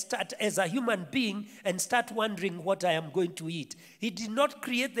and start as a human being and start wondering what I am going to eat. He did not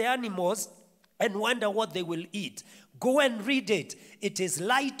create the animals and wonder what they will eat. Go and read it. It is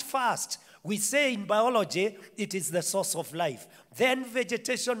light first. We say in biology, it is the source of life. Then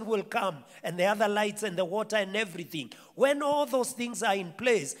vegetation will come, and the other lights and the water and everything. When all those things are in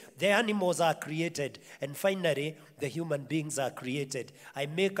place, the animals are created. And finally, the human beings are created. I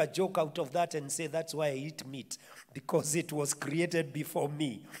make a joke out of that and say that's why I eat meat, because it was created before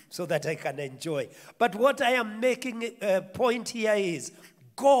me, so that I can enjoy. But what I am making a point here is,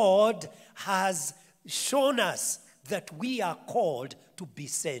 God has shown us that we are called to be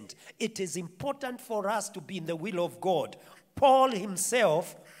sent. It is important for us to be in the will of God. Paul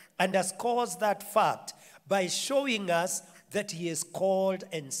himself underscores that fact by showing us that he is called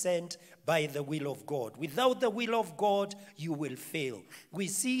and sent by the will of God. Without the will of God, you will fail. We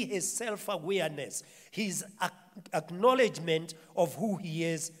see his self-awareness, his acknowledgement of who he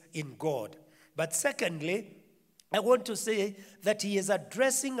is in God. But secondly, I want to say that he is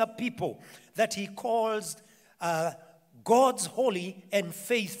addressing a people that he calls God's holy and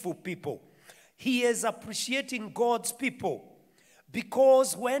faithful people. He is appreciating God's people,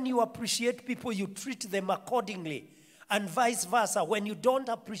 because when you appreciate people, you treat them accordingly. And vice versa. When you don't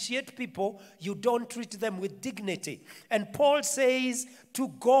appreciate people, you don't treat them with dignity. And Paul says to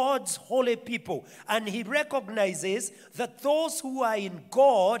God's holy people, and he recognizes that those who are in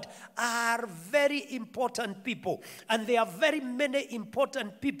God are very important people. And there are very many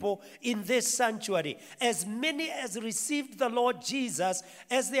important people in this sanctuary. As many as received the Lord Jesus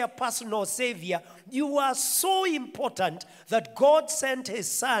as their personal Savior, you are so important that God sent his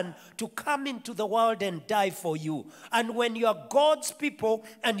Son to come into the world and die for you. And when you are God's people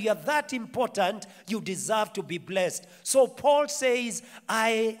and you are that important, you deserve to be blessed. So Paul says,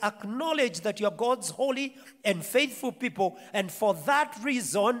 I acknowledge that you are God's holy and faithful people, and for that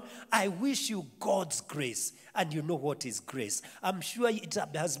reason, I wish you God's grace. And you know what is grace. I'm sure it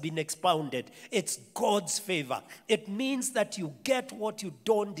has been expounded. It's God's favor. It means that you get what you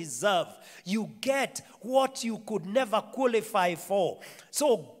don't deserve. You get what you could never qualify for.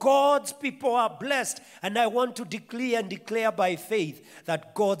 So God's people are blessed. And I want to declare by faith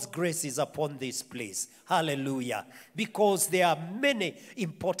that God's grace is upon this place. Hallelujah. Because there are many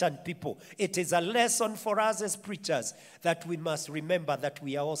important people. It is a lesson for us as preachers that we must remember that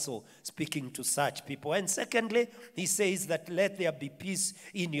we are also speaking to such people. And secondly, he says that let there be peace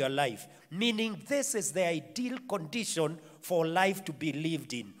in your life. Meaning this is the ideal condition for life to be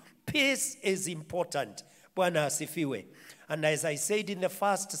lived in. Peace is important. Bwana asifiwe. And as I said in the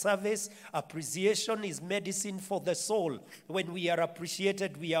first service, appreciation is medicine for the soul. When we are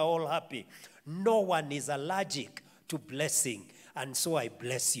appreciated, we are all happy. No one is allergic to blessing. And so I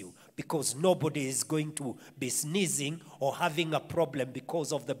bless you, because nobody is going to be sneezing or having a problem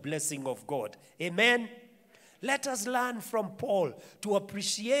because of the blessing of God. Amen? Let us learn from Paul to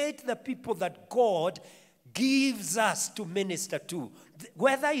appreciate the people that God gives us to minister to.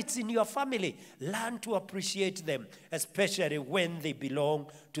 Whether it's in your family, learn to appreciate them, especially when they belong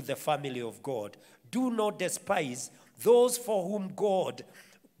to the family of God. Do not despise those for whom God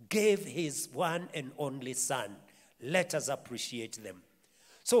gave his one and only Son. Let us appreciate them.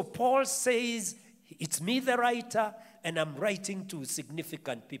 So Paul says, it's me the writer, and I'm writing to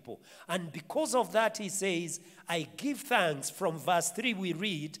significant people. And because of that, he says, I give thanks. From verse 3 we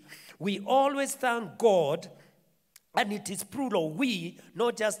read, we always thank God, and it is plural, we,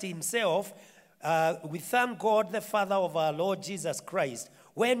 not just himself. We thank God, the Father of our Lord Jesus Christ,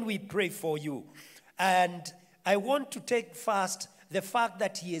 when we pray for you. And I want to take first the fact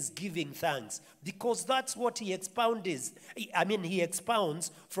that he is giving thanks, because that's what he expounds. He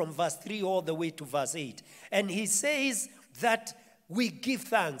expounds from verse 3 all the way to verse 8. And he says that we give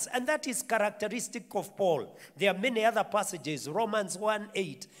thanks, and that is characteristic of Paul. There are many other passages. Romans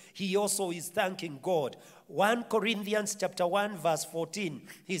 1:8, he also is thanking God. 1 Corinthians chapter 1 verse 14,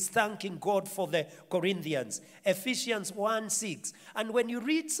 he's thanking God for the Corinthians. Ephesians 1:6. And when you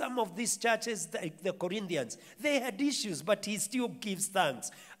read some of these churches, the Corinthians, they had issues, but he still gives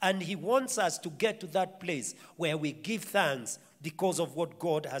thanks. And he wants us to get to that place where we give thanks because of what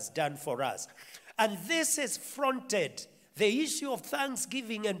God has done for us. And this is fronted. The issue of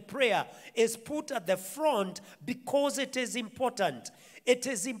thanksgiving and prayer is put at the front because it is important. it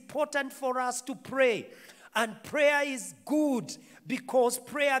is important for us to pray. And prayer is good because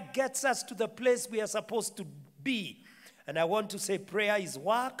prayer gets us to the place we are supposed to be. And I want to say prayer is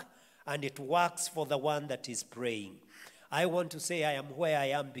work, and it works for the one that is praying. I want to say I am where I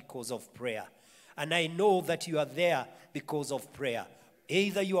am because of prayer. And I know that you are there because of prayer.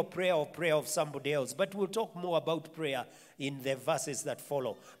 Either your prayer or prayer of somebody else. But we'll talk more about prayer in the verses that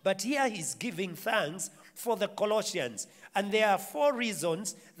follow. But here he's giving thanks for the Colossians. And there are 4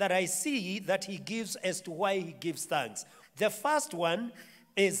 reasons that I see that he gives as to why he gives thanks. The first one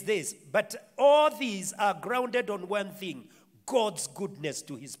is this: but all these are grounded on one thing, God's goodness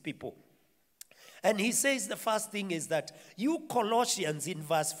to his people. And he says the first thing is that you Colossians in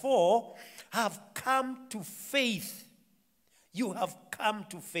verse 4 have come to faith. You have come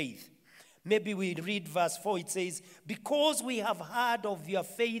to faith. Maybe we read verse 4, it says, because we have heard of your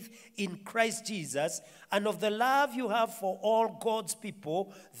faith in Christ Jesus and of the love you have for all God's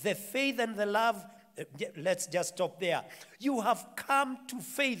people, the faith and the love. Let's just stop there. You have come to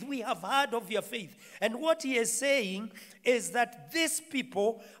faith. We have heard of your faith. And what he is saying is that these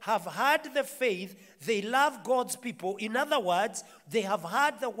people have heard the faith. They love God's people. In other words, they have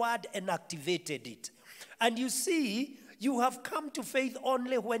heard the word and activated it. And you see, you have come to faith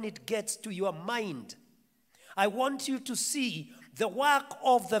only when it gets to your mind. I want you to see the work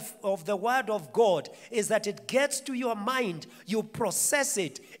of the word of God is that it gets to your mind, you process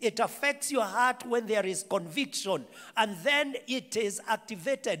it, it affects your heart when there is conviction, and then it is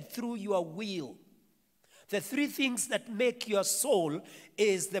activated through your will. The 3 things that make your soul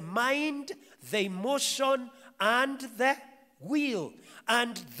is the mind, the emotion, and the will.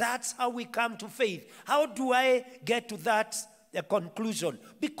 And that's how we come to faith. How do I get to that conclusion?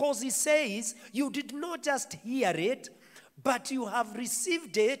 Because he says you did not just hear it, but you have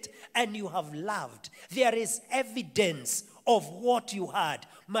received it and you have loved. There is evidence of what you heard.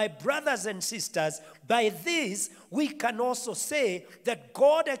 My brothers and sisters, by this, we can also say that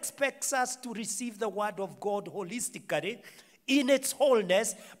God expects us to receive the word of God holistically in its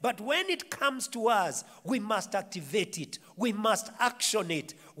wholeness, but when it comes to us, we must activate it. We must action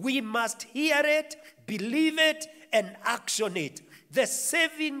it. We must hear it, believe it, and action it. The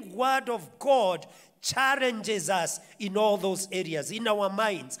saving word of God challenges us in all those areas, in our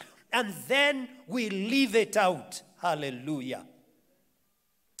minds, and then we live it out. Hallelujah.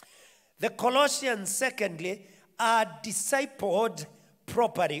 The Colossians, secondly, are discipled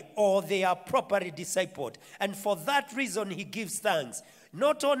properly, or they are properly discipled. And for that reason, he gives thanks.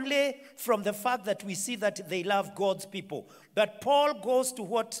 Not only from the fact that we see that they love God's people, but Paul goes to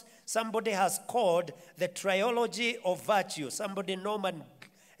what somebody has called the trilogy of virtue. Somebody, Norman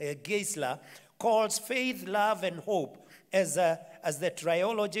Geisler, calls faith, love, and hope as the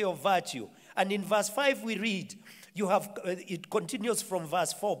trilogy of virtue. And in verse 5 we read, it continues from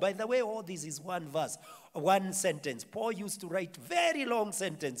verse 4. By the way, all this is one verse, one sentence. Paul used to write very long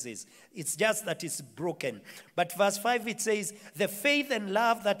sentences. It's just that it's broken. But verse 5 it says, the faith and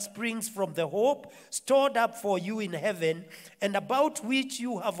love that springs from the hope stored up for you in heaven, and about which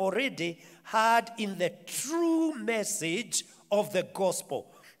you have already heard in the true message of the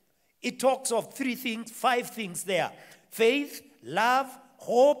gospel. It talks of 5 things there. Faith, love,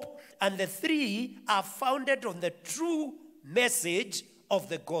 hope, and the 3 are founded on the true message of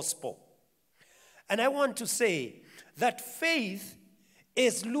the gospel. And I want to say that faith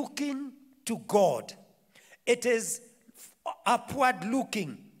is looking to God. It is upward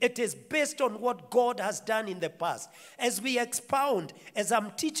looking. It is based on what God has done in the past. As we expound, as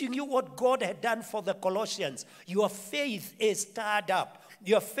I'm teaching you what God had done for the Colossians, your faith is stirred up.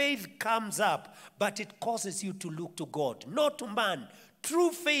 Your faith comes up, but it causes you to look to God, not to man.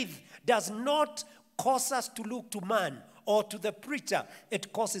 True faith does not cause us to look to man or to the preacher.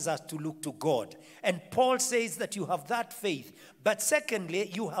 It causes us to look to God. And Paul says that you have that faith. But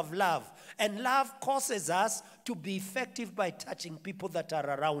secondly, you have love. And love causes us to be effective by touching people that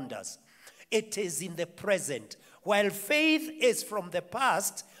are around us. It is in the present. While faith is from the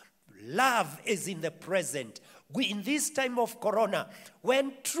past, love is in the present. In this time of corona,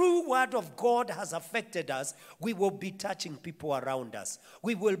 when true word of God has affected us, we will be touching people around us.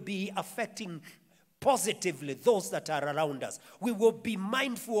 We will be affecting positively those that are around us. We will be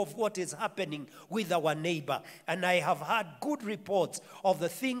mindful of what is happening with our neighbor. And I have heard good reports of the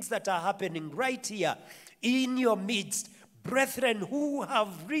things that are happening right here in your midst. Brethren who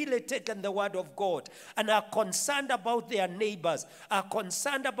have really taken the word of God and are concerned about their neighbors, are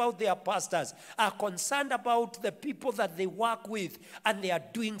concerned about their pastors, are concerned about the people that they work with, and they are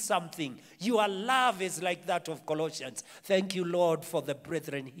doing something. Your love is like that of Colossians. Thank you, Lord, for the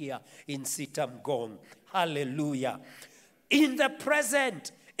brethren here in Sitam Gong. Hallelujah. In the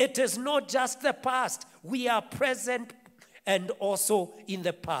present, it is not just the past. We are present and also in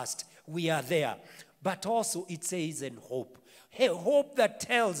the past. We are there. But also it says in hope. A hope that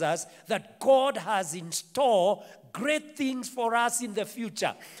tells us that God has in store great things for us in the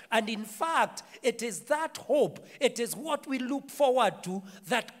future. And in fact, it is that hope, it is what we look forward to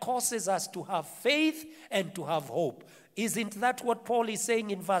that causes us to have faith and to have hope. Isn't that what Paul is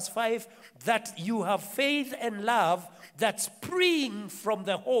saying in verse 5? That you have faith and love that spring from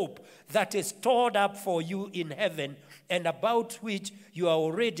the hope that is stored up for you in heaven, and about which you are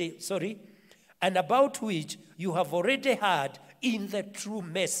already, and about which you have already heard in the true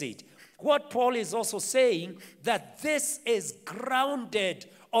message. What Paul is also saying, that this is grounded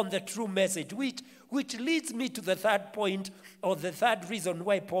on the true message, which leads me to the third point, or the third reason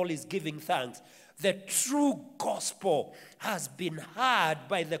why Paul is giving thanks. The true gospel has been heard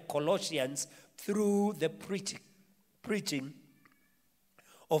by the Colossians through the preaching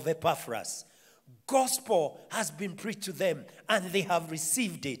of Epaphras. Gospel has been preached to them, and they have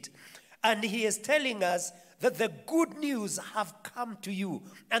received it. And he is telling us that the good news have come to you,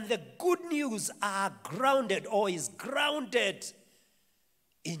 and the good news are grounded, or is grounded,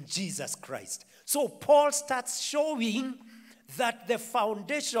 in Jesus Christ. So Paul starts showing that the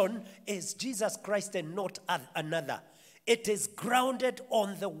foundation is Jesus Christ and not another. It is grounded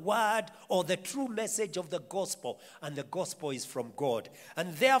on the word or the true message of the gospel, and the gospel is from God.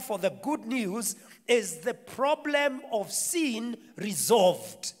 And therefore the good news is the problem of sin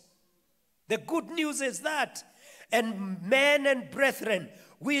resolved. The good news is that. And men and brethren,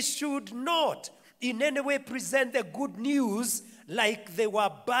 we should not in any way present the good news like they were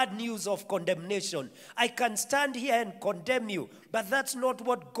bad news of condemnation. I can stand here and condemn you, but that's not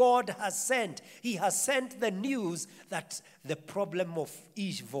what God has sent. He has sent the news that the problem of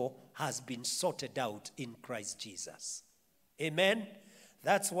evil has been sorted out in Christ Jesus. Amen?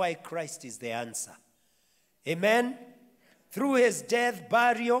 That's why Christ is the answer. Amen? Through his death,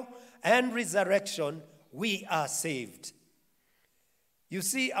 burial, and resurrection, we are saved. You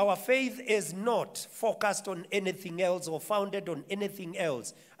see, our faith is not focused on anything else or founded on anything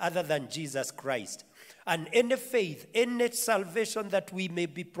else other than Jesus Christ. And any faith, any salvation that we may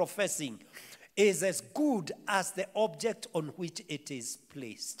be professing is as good as the object on which it is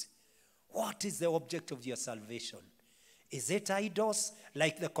placed. What is the object of your salvation? Is it idols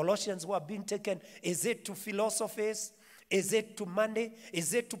like the Colossians who are being taken? Is it to philosophies? Is it to money?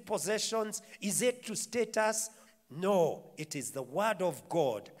 Is it to possessions? Is it to status? No, it is the word of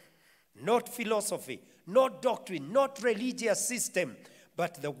God, not philosophy, not doctrine, not religious system,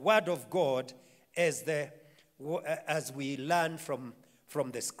 but the word of God as we learn from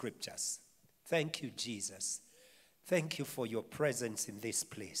the scriptures. Thank you, Jesus. Thank you for your presence in this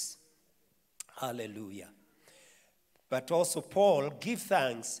place. Hallelujah. But also Paul gives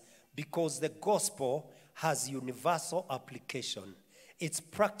thanks because the gospel has universal application. It's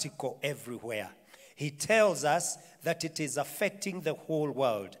practical everywhere. He tells us that it is affecting the whole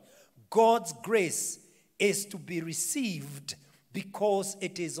world. God's grace is to be received because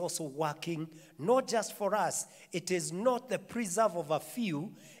it is also working not just for us. It is not the preserve of a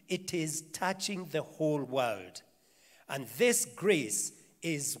few. It is touching the whole world. And this grace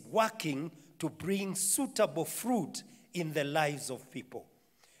is working to bring suitable fruit in the lives of people.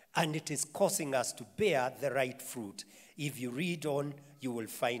 And it is causing us to bear the right fruit. If you read on, you will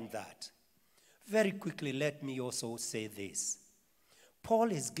find that. Very quickly, let me also say this.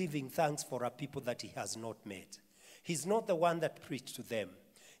 Paul is giving thanks for a people that he has not met. He's not the one that preached to them.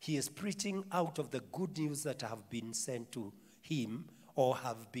 He is preaching out of the good news that have been sent to him or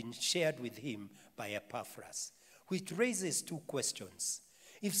have been shared with him by Epaphras, which raises two questions.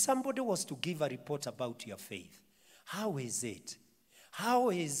 If somebody was to give a report about your faith, how is it? How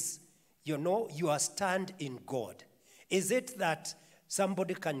is, your stand in God? Is it that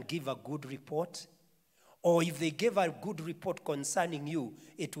somebody can give a good report? Or if they give a good report concerning you,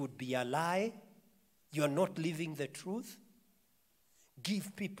 it would be a lie? You're not living the truth?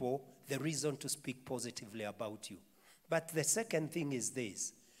 Give people the reason to speak positively about you. But the second thing is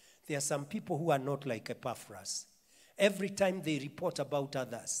this. There are some people who are not like Epaphras. Every time they report about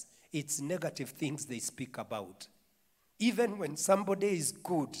others, it's negative things they speak about. Even when somebody is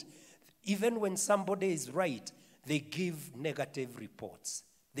good, even when somebody is right, they give negative reports.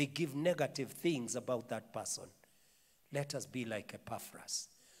 They give negative things about that person. Let us be like Epaphras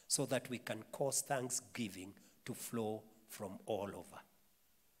so that we can cause thanksgiving to flow from all over.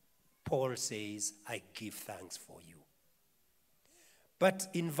 Paul says, I give thanks for you. But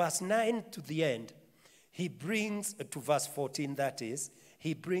in verse 9 to the end, he brings, to verse 14 that is,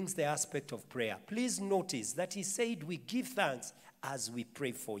 he brings the aspect of prayer. Please notice that he said we give thanks as we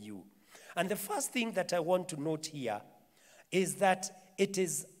pray for you. And the first thing that I want to note here is that it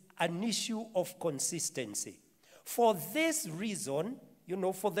is an issue of consistency. For this reason,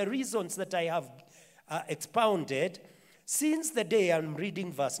 for the reasons that I have expounded, since the day, I'm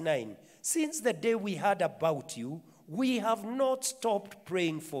reading verse 9, since the day we heard about you, we have not stopped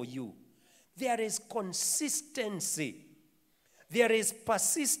praying for you. There is consistency. There is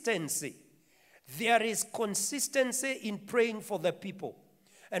persistency. There is consistency in praying for the people.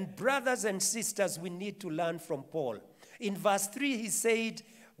 And brothers and sisters, we need to learn from Paul. In verse 3, he said,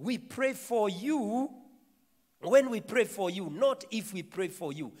 we pray for you when we pray for you, not if we pray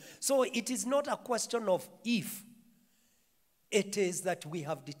for you. So it is not a question of if. It is that we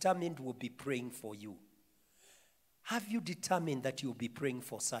have determined we'll be praying for you. Have you determined that you'll be praying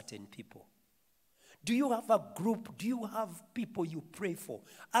for certain people? Do you have a group? Do you have people you pray for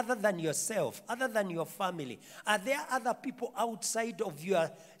other than yourself, other than your family? Are there other people outside of your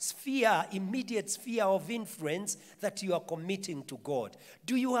sphere, immediate sphere of influence that you are committing to God?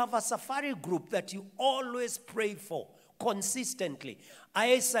 Do you have a safari group that you always pray for consistently?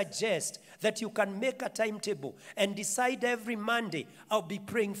 I suggest that you can make a timetable and decide every Monday, I'll be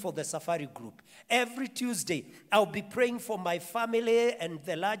praying for the safari group. Every Tuesday, I'll be praying for my family and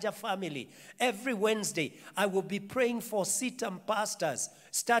the larger family. Every Wednesday, I will be praying for CITAM pastors,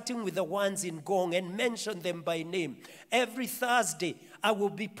 starting with the ones in Gong, and mention them by name. Every Thursday, I will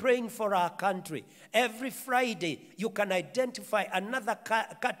be praying for our country. Every Friday, you can identify another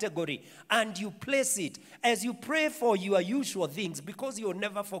category and you place it as you pray for your usual things, because you'll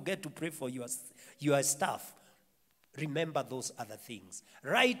never forget to pray for your staff. Remember those other things.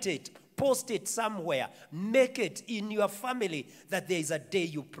 Write it, post it somewhere, make it in your family that there is a day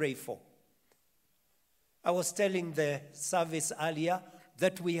you pray for. I was telling the service earlier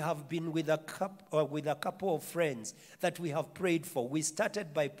that we have been with a couple of friends that we have prayed for. We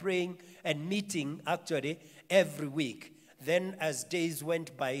started by praying and meeting actually every week. Then as days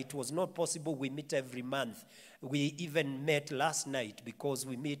went by, it was not possible we meet every month. We even met last night because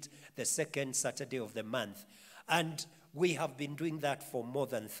we meet the second Saturday of the month. And we have been doing that for more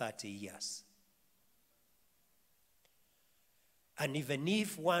than 30 years. And even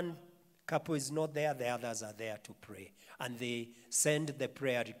if one couple is not there, the others are there to pray. And they send the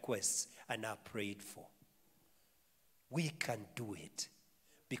prayer requests and are prayed for. We can do it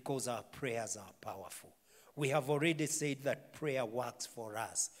because our prayers are powerful. We have already said that prayer works for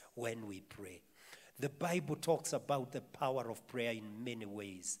us when we pray. The Bible talks about the power of prayer in many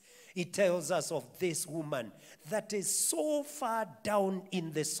ways. It tells us of this woman that is so far down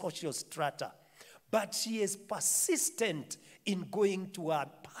in the social strata, but she is persistent in going to a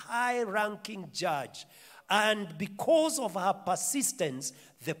high-ranking judge. And because of her persistence,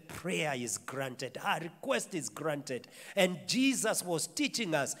 the prayer is granted. Her request is granted. And Jesus was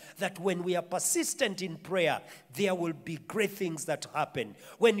teaching us that when we are persistent in prayer, there will be great things that happen.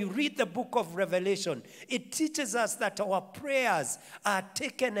 When you read the book of Revelation, it teaches us that our prayers are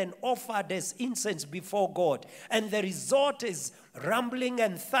taken and offered as incense before God. And the result is rumbling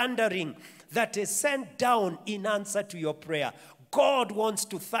and thundering that is sent down in answer to your prayer. God wants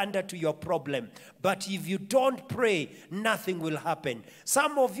to thunder to your problem. But if you don't pray, nothing will happen.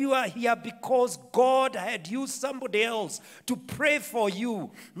 Some of you are here because God had used somebody else to pray for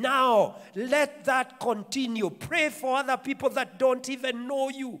you. Now, let that continue. Pray for other people that don't even know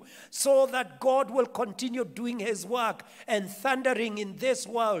you, so that God will continue doing his work and thundering in this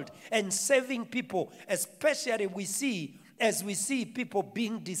world and saving people, especially as we see people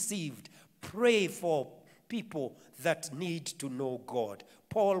being deceived. Pray for people that need to know God.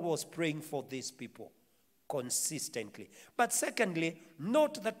 Paul was praying for these people consistently. But secondly,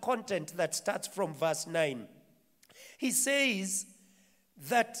 note the content that starts from verse 9. He says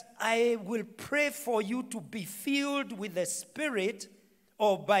that I will pray for you to be filled with the Spirit,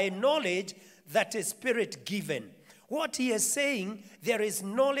 or by knowledge that is Spirit given. What he is saying, there is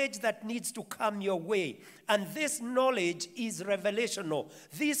knowledge that needs to come your way. And this knowledge is revelational.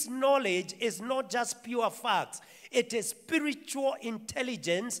 This knowledge is not just pure facts. It is spiritual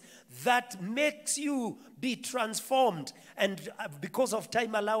intelligence that makes you be transformed. And because of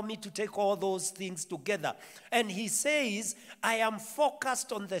time, allow me to take all those things together. And he says, I am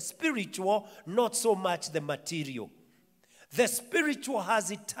focused on the spiritual, not so much the material. The spiritual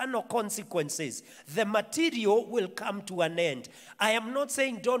has eternal consequences. The material will come to an end. I am not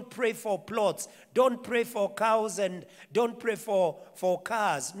saying don't pray for plots. Don't pray for cows and don't pray for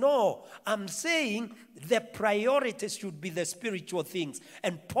cars. No, I'm saying the priorities should be the spiritual things.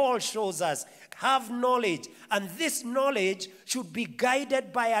 And Paul shows us, have knowledge. And this knowledge should be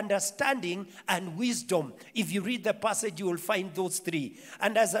guided by understanding and wisdom. If you read the passage, you will find those three.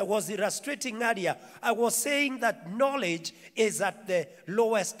 And as I was illustrating earlier, I was saying that knowledge is at the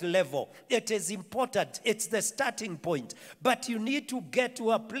lowest level. It is important. It's the starting point. But you need to get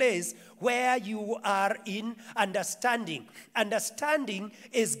to a place where you are in understanding. Understanding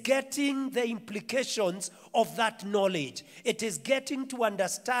is getting the implications of that knowledge. It is getting to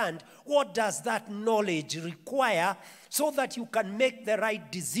understand what does that knowledge require so that you can make the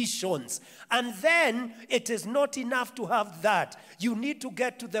right decisions. And then it is not enough to have that. You need to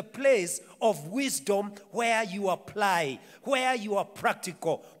get to the place of wisdom where you apply, where you are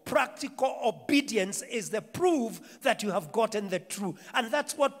practical. Practical obedience is the proof that you have gotten the truth. And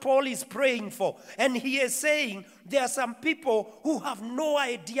that's what Paul is praying for. And he is saying there are some people who have no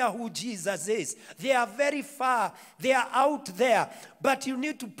idea who Jesus is. They are very far. They are out there. But you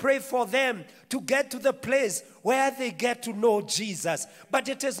need to pray for them to get to the place where they get to know Jesus. But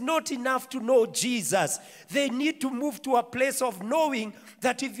it is not enough to know Jesus. They need to move to a place of knowing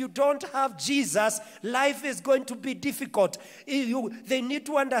that if you don't have Jesus, life is going to be difficult. They need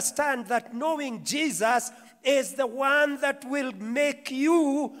to understand that knowing Jesus is the one that will make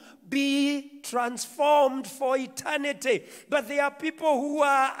you be transformed for eternity. But there are people who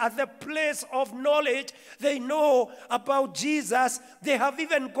are at the place of knowledge. They know about Jesus. They have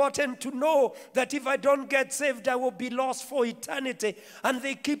even gotten to know that if I don't get saved, I will be lost for eternity. And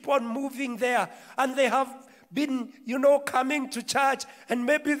they keep on moving there. And they have been, coming to church, and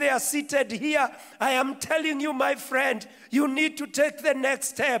maybe they are seated here. I am telling you, my friend, you need to take the next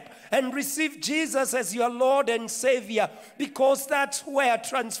step and receive Jesus as your Lord and Savior, because that's where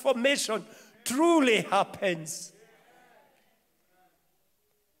transformation truly happens.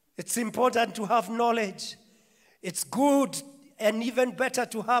 It's important to have knowledge. It's good and even better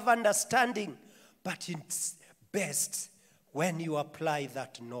to have understanding, but it's best when you apply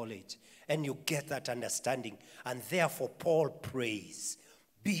that knowledge and you get that understanding. And therefore, Paul prays,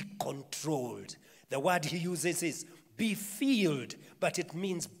 be controlled. The word he uses is be filled, but it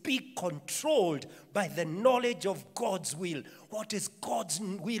means be controlled by the knowledge of God's will. What is God's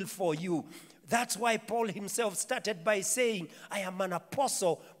will for you? That's why Paul himself started by saying, I am an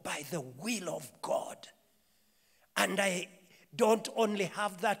apostle by the will of God. And I don't only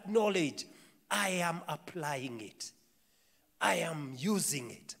have that knowledge, I am applying it. I am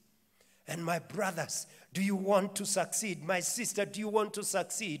using it. And my brothers, do you want to succeed? My sister, do you want to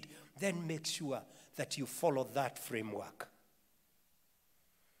succeed? Then make sure that you follow that framework.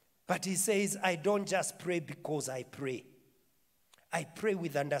 But he says, I don't just pray because I pray. I pray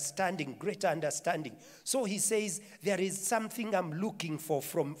with understanding, greater understanding. So he says, there is something I'm looking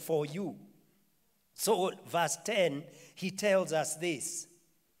for you. So verse 10, he tells us this.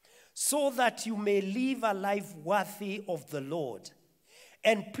 So that you may live a life worthy of the Lord,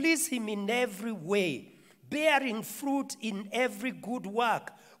 and please him in every way, bearing fruit in every good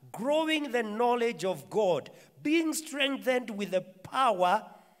work, growing the knowledge of God, being strengthened with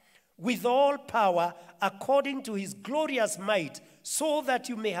all power, according to his glorious might, so that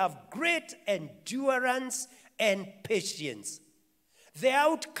you may have great endurance and patience. The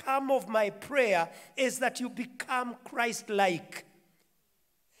outcome of my prayer is that you become Christ-like.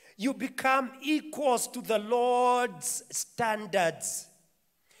 You become equals to the Lord's standards.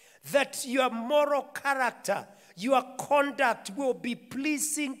 That your moral character, your conduct will be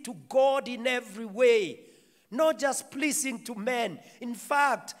pleasing to God in every way, not just pleasing to men. In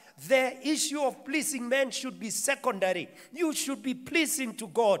fact, the issue of pleasing men should be secondary. You should be pleasing to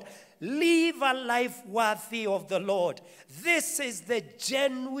God. Live a life worthy of the Lord. This is the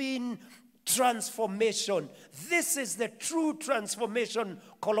genuine transformation. This is the true transformation,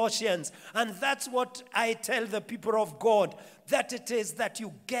 Colossians. And that's what I tell the people of God, that it is that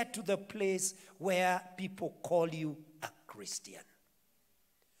you get to the place where people call you a Christian.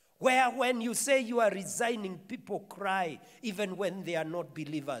 Where when you say you are resigning, people cry even when they are not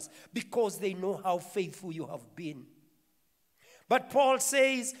believers, because they know how faithful you have been. But Paul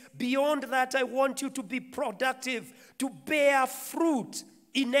says, beyond that, I want you to be productive, to bear fruit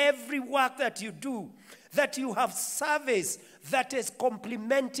in every work that you do, that you have service that is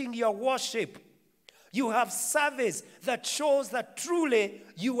complementing your worship. You have service that shows that truly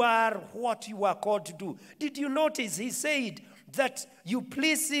you are what you are called to do. Did you notice he said that you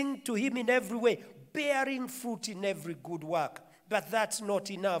pleasing to him in every way, bearing fruit in every good work? But that's not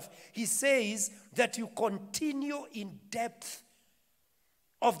enough. He says that you continue in depth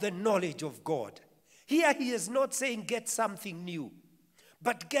of the knowledge of God. Here he is not saying get something new,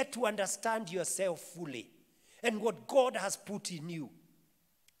 but get to understand yourself fully and what God has put in you.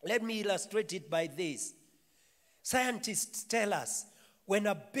 Let me illustrate it by this. Scientists tell us when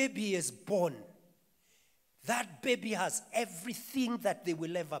a baby is born, that baby has everything that they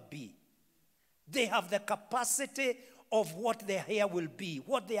will ever be. They have the capacity of what their hair will be,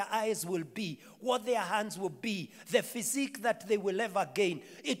 what their eyes will be, what their hands will be, the physique that they will ever gain.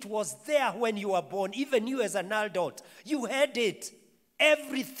 It was there when you were born. Even you as an adult, you had it.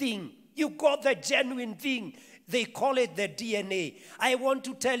 Everything. You got the genuine thing. They call it the DNA. I want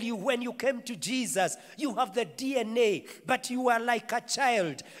to tell you, when you came to Jesus, you have the DNA, but you are like a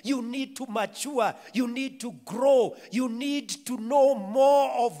child. You need to mature. You need to grow. You need to know more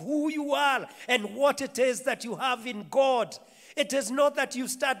of who you are and what it is that you have in God. It is not that you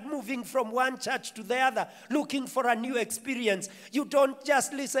start moving from one church to the other, looking for a new experience. You don't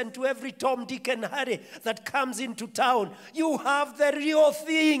just listen to every Tom, Dick, and Harry that comes into town. You have the real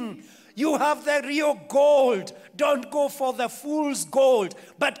thing. You have the real gold. Don't go for the fool's gold,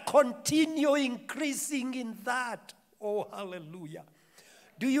 but continue increasing in that. Oh, hallelujah.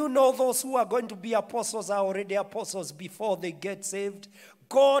 Do you know those who are going to be apostles are already apostles before they get saved?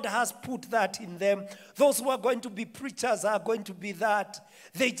 God has put that in them. Those who are going to be preachers are going to be that.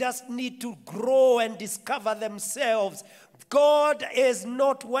 They just need to grow and discover themselves. God is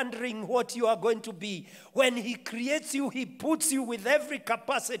not wondering what you are going to be. When he creates you, he puts you with every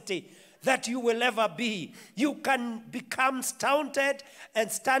capacity that you will ever be. You can become stunted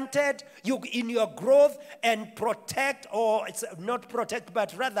in your growth and protect, or it's not protect,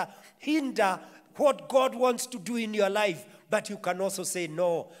 but rather hinder what God wants to do in your life. But you can also say,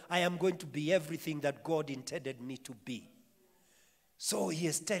 no, I am going to be everything that God intended me to be. So he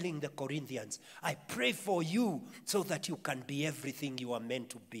is telling the Corinthians, I pray for you so that you can be everything you are meant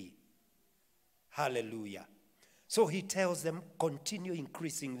to be. Hallelujah. So he tells them, continue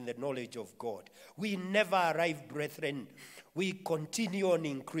increasing in the knowledge of God. We never arrive, brethren. We continue on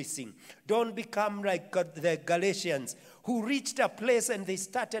increasing. Don't become like the Galatians who reached a place and they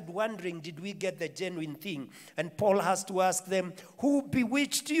started wondering, did we get the genuine thing? And Paul has to ask them, who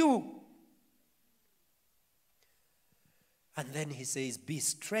bewitched you? And then he says, be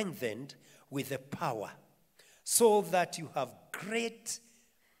strengthened with the power, so that you have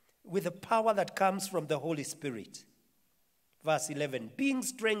with the power that comes from the Holy Spirit. Verse 11, being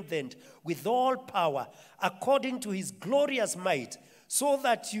strengthened with all power according to his glorious might, so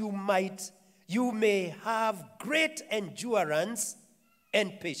that you may have great endurance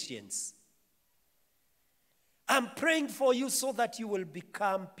and patience. I'm praying for you so that you will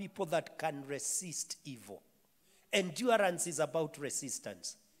become people that can resist evil. Endurance is about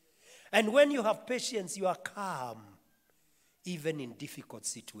resistance. And when you have patience, you are calm, even in difficult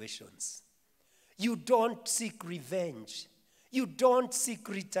situations. You don't seek revenge. You don't seek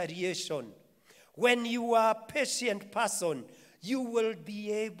retaliation. When you are a patient person, you will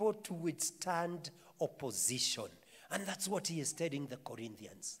be able to withstand opposition. And that's what he is telling the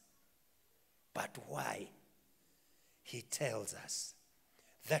Corinthians. But why? He tells us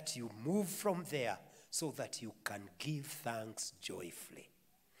that you move from there so that you can give thanks joyfully.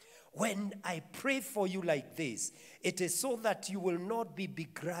 When I pray for you like this, it is so that you will not be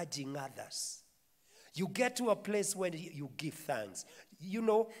begrudging others. You get to a place where you give thanks. You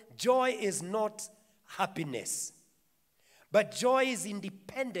know, joy is not happiness, but joy is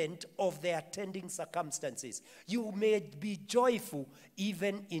independent of the attending circumstances. You may be joyful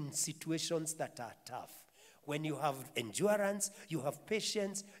even in situations that are tough. When you have endurance, you have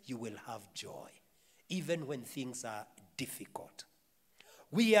patience, you will have joy, even when things are difficult.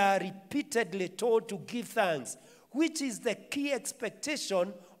 We are repeatedly told to give thanks, which is the key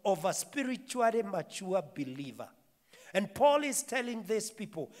expectation of a spiritually mature believer. And Paul is telling these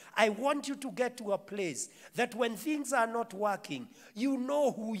people, I want you to get to a place that when things are not working, you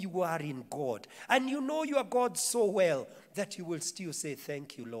know who you are in God. And you know your God so well that you will still say,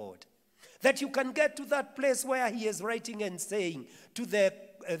 thank you, Lord. That you can get to that place where he is writing and saying to the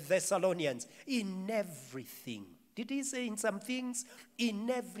Thessalonians, in everything. Did he say in some things? In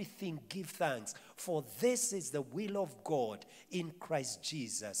everything give thanks, for this is the will of God in Christ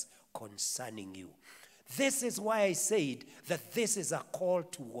Jesus concerning you. This is why I said that this is a call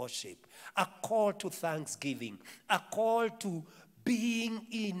to worship, a call to thanksgiving, a call to being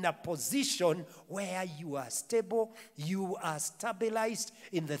in a position where you are stable, you are stabilized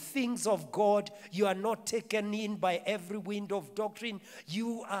in the things of God, you are not taken in by every wind of doctrine.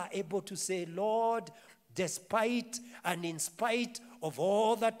 You are able to say, Lord, despite and in spite of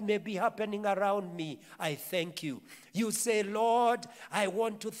all that may be happening around me, I thank you. You say, Lord, I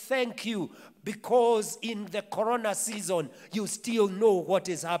want to thank you because in the corona season, you still know what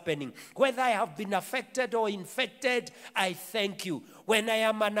is happening. Whether I have been affected or infected, I thank you. When I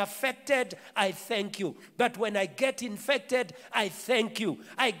am unaffected, I thank you. But when I get infected, I thank you.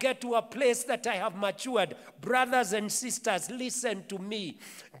 I get to a place that I have matured. Brothers and sisters, listen to me.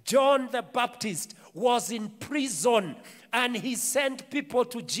 John the Baptist was in prison and he sent people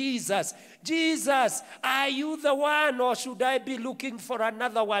to Jesus. Jesus, are you the one, or should I be looking for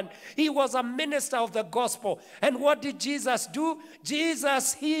another one? He was a minister of the gospel. And what did Jesus do?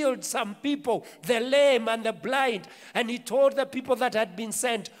 Jesus healed some people, the lame and the blind. And he told the people that had been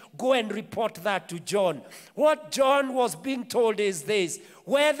sent, go and report that to John. What John was being told is this: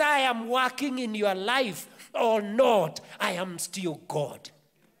 whether I am working in your life or not, I am still God.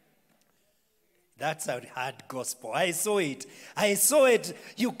 That's a hard gospel. I saw it. I saw it.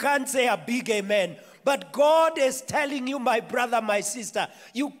 You can't say a big amen. But God is telling you, my brother, my sister,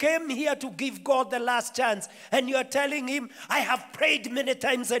 you came here to give God the last chance, and you're telling him, I have prayed many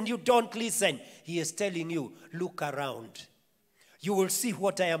times and you don't listen. He is telling you, look around. You will see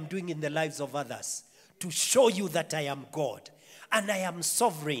what I am doing in the lives of others to show you that I am God. And I am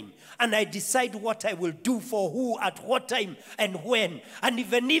sovereign, and I decide what I will do for who, at what time, and when. And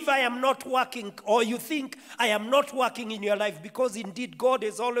even if I am not working, or you think I am not working in your life, because indeed God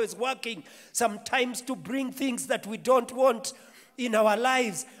is always working, sometimes to bring things that we don't want in our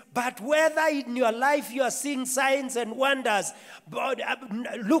lives. But whether in your life you are seeing signs and wonders, but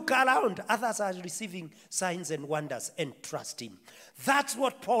look around. Others are receiving signs and wonders, and trust him. That's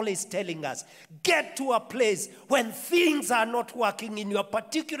what Paul is telling us. Get to a place when things are not working in your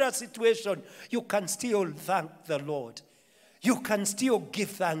particular situation, you can still thank the Lord. You can still give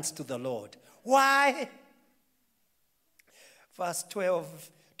thanks to the Lord. Why? Verse 12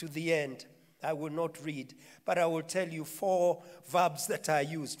 to the end. I will not read, but I will tell you 4 verbs that are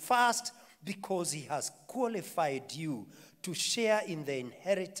used. First, because he has qualified you to share in the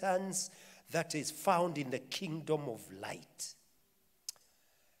inheritance that is found in the kingdom of light.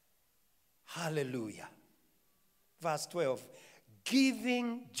 Hallelujah. Verse 12,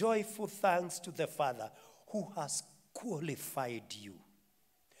 giving joyful thanks to the Father who has qualified you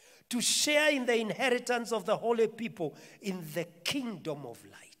to share in the inheritance of the holy people in the kingdom of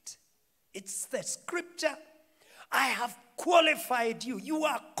light. It's the scripture. I have qualified you. You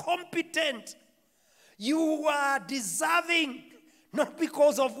are competent. You are deserving, not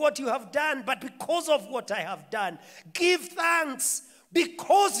because of what you have done, but because of what I have done. Give thanks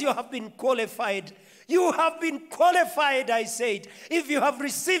because you have been qualified. You have been qualified, I said. If you have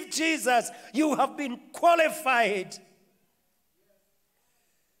received Jesus, you have been qualified.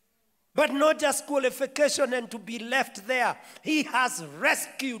 But not just qualification and to be left there. He has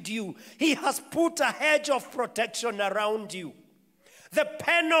rescued you. He has put a hedge of protection around you. The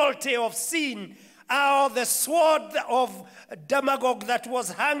penalty of sin, or the sword of demagogue that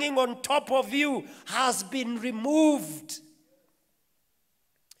was hanging on top of you, has been removed.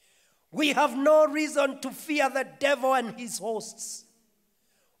 We have no reason to fear the devil and his hosts.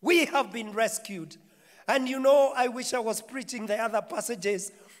 We have been rescued. And you know, I wish I was preaching the other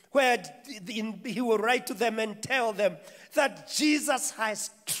passages where he will write to them and tell them that Jesus has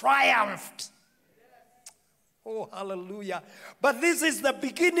triumphed. Oh, hallelujah. But this is the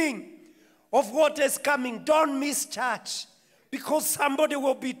beginning of what is coming. Don't miss church, because somebody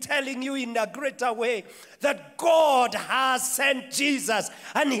will be telling you in a greater way that God has sent Jesus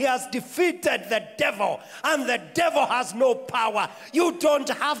and he has defeated the devil, and the devil has no power. You don't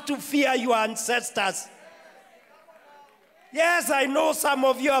have to fear your ancestors. Yes, I know some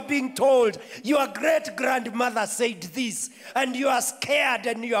of you are being told your great-grandmother said this, and you are scared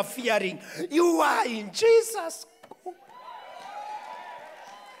and you are fearing. You are in Jesus.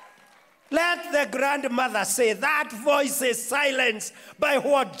 Let the grandmother say that voice is silenced by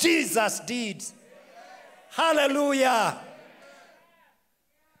what Jesus did. Hallelujah.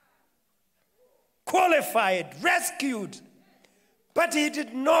 Qualified, rescued. But he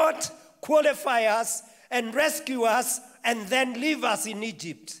did not qualify us and rescue us and then leave us in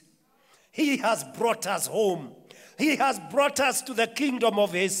Egypt. He has brought us home. He has brought us to the kingdom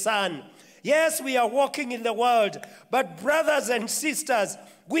of his Son. Yes, we are walking in the world, but brothers and sisters,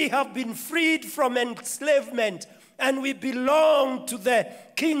 we have been freed from enslavement and we belong to the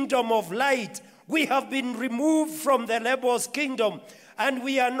kingdom of light. We have been removed from the devil's kingdom and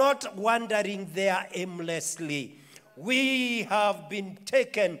we are not wandering there aimlessly. We have been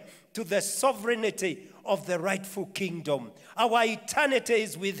taken to the sovereignty of the rightful kingdom. Our eternity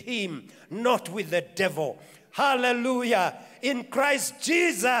is with him, not with the devil. Hallelujah. In Christ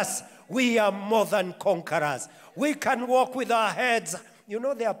Jesus, we are more than conquerors. We can walk with our heads. You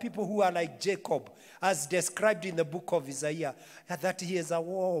know, there are people who are like Jacob, as described in the book of Isaiah, that he is a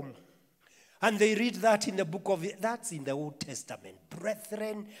worm. And they read that in the book of, that's in the Old Testament.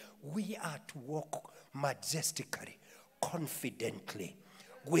 Brethren, we are to walk majestically, confidently,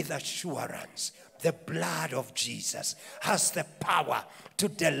 with assurance. The blood of Jesus has the power to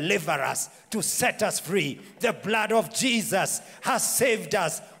deliver us, to set us free. The blood of Jesus has saved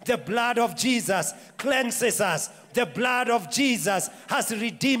us. The blood of Jesus cleanses us. The blood of Jesus has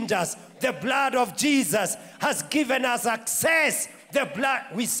redeemed us. The blood of Jesus has given us access. The blood,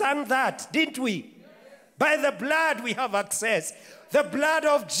 we sang that, didn't we? By the blood we have access. The blood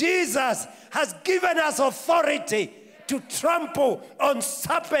of Jesus has given us authority to trample on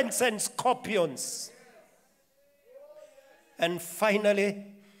serpents and scorpions. And finally,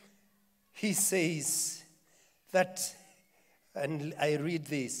 he says that, and I read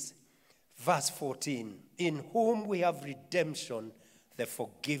this, verse 14, in whom we have redemption, the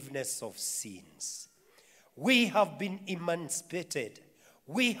forgiveness of sins. We have been emancipated.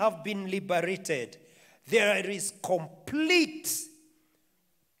 We have been liberated. There is complete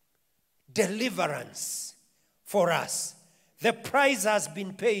deliverance for us. The price has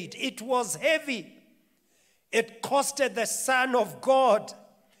been paid. It was heavy. It costed the Son of God,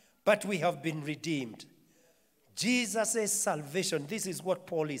 but we have been redeemed. Jesus' salvation, this is what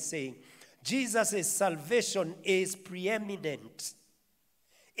Paul is saying. Jesus' salvation is preeminent.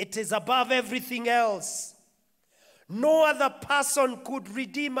 It is above everything else. No other person could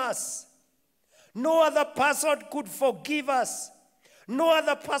redeem us. No other person could forgive us. No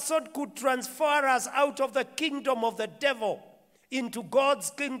other person could transfer us out of the kingdom of the devil into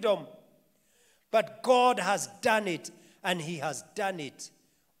God's kingdom. But God has done it, and he has done it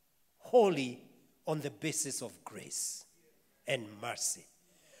wholly on the basis of grace and mercy.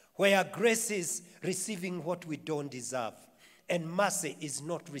 Where grace is receiving what we don't deserve, and mercy is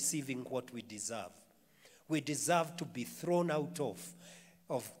not receiving what we deserve. We deserve to be thrown out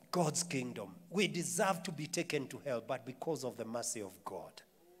of God's kingdom. We deserve to be taken to hell, but because of the mercy of God.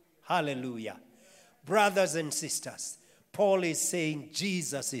 Hallelujah. Brothers and sisters, Paul is saying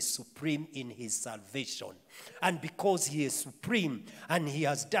Jesus is supreme in his salvation. And because he is supreme and he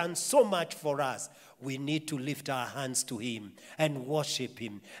has done so much for us, we need to lift our hands to him and worship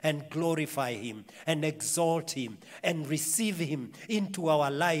him and glorify him and exalt him and receive him into our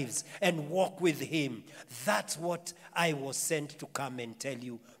lives and walk with him. That's what I was sent to come and tell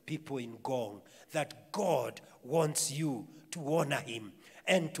you, people in Gong, that God wants you to honor him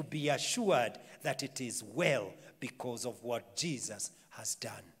and to be assured that it is well because of what Jesus has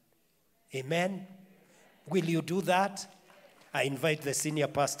done. Amen? Will you do that? I invite the senior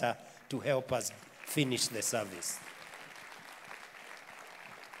pastor to help us finish the service.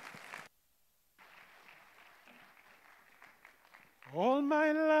 All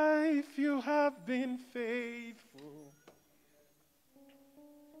my life you have been faithful.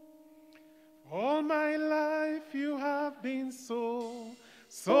 All my life you have been so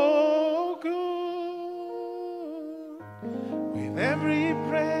good. With every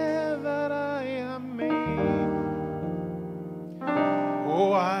prayer that I am made,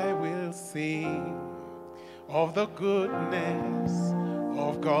 oh, I will sing of the goodness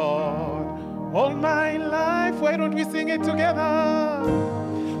of God. All my life, why don't we sing it together?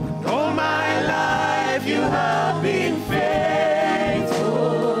 All my life you have been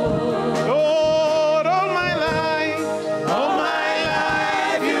faithful. Lord, all my life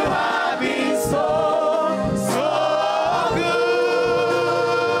you have been so good.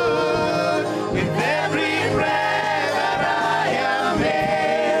 With every breath that I am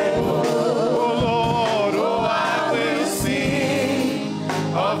able, oh Lord, oh, I will sing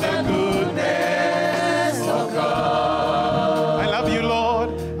of the goodness of God. I love you, Lord.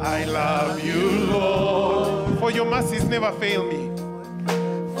 I love you, Lord. For your mercies never fail me.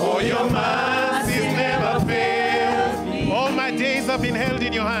 For your mercies never fail me. All my days have been held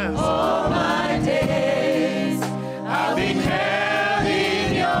in your hands. All my days have been held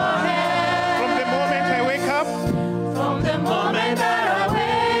in your hands. From the moment I wake up, from the moment that I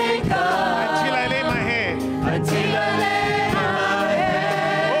wake up, until I lay my head, until I lay my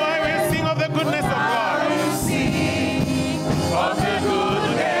head, oh, I will sing of the goodness of God. I will sing of the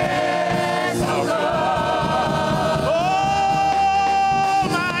goodness of God. All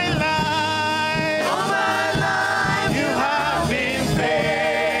my life you have been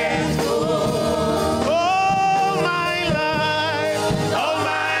faithful.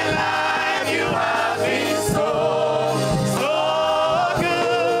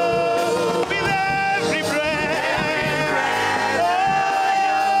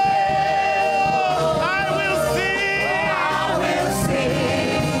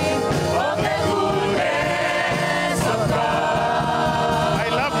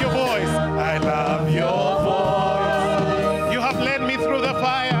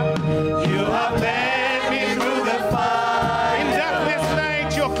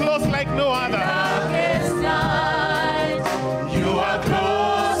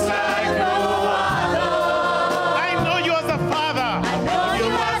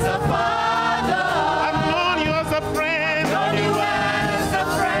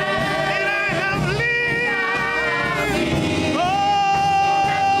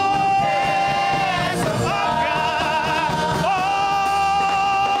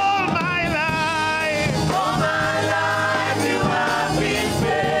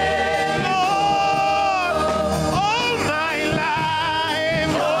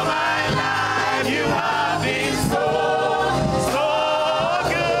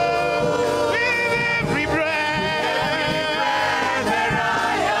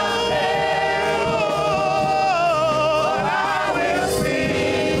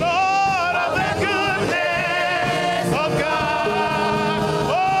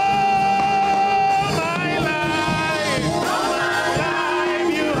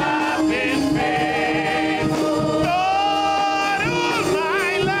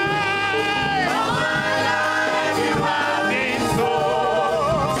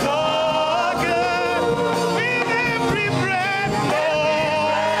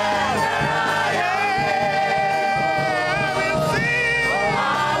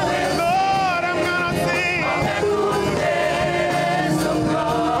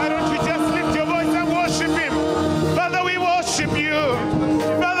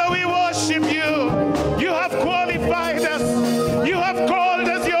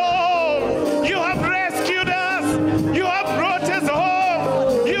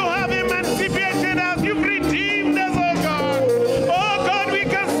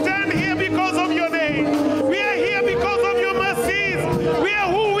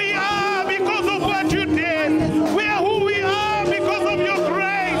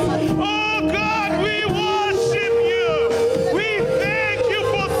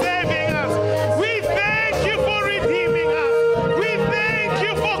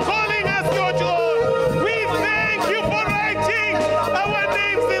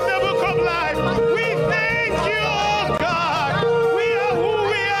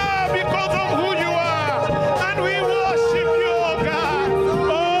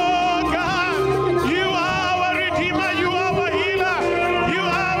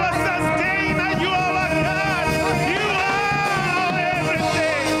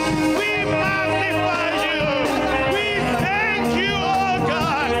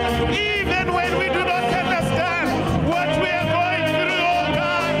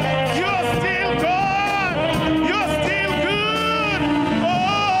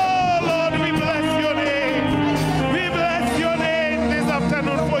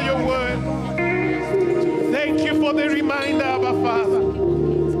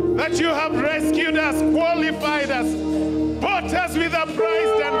 that you have rescued us, qualified us, bought us with a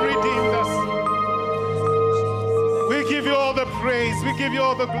price and redeemed us. We give you all the praise, we give you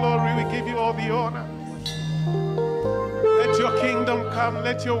all the glory, we give you all the honor. Let your kingdom come,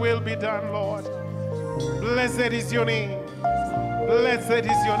 let your will be done, Lord. Blessed is your name. Blessed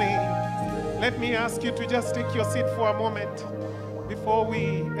is your name. Let me ask you to just take your seat for a moment before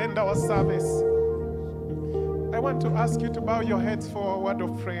we end our service. I want to ask you to bow your heads for a word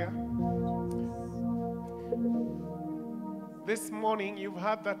of prayer. This morning you've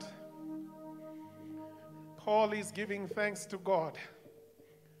heard that Paul is giving thanks to God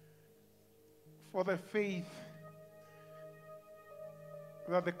for the faith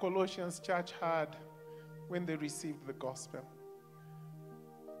that the Colossians church had when they received the gospel.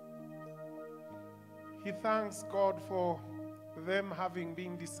 He thanks God for them having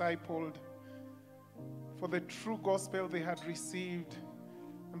been discipled, for the true gospel they had received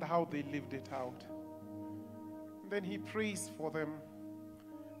and how they lived it out. And then he prays for them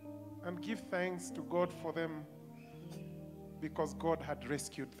and gives thanks to God for them because God had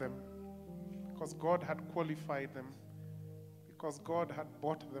rescued them, because God had qualified them, because God had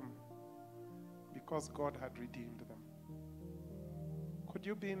bought them, because God had redeemed them. Could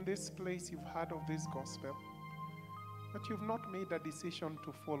you be in this place, you've heard of this gospel, but you've not made a decision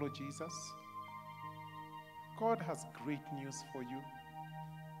to follow Jesus? God has great news for you.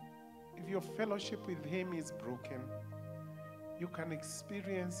 If your fellowship with him is broken, you can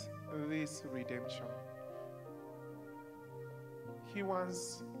experience this redemption. He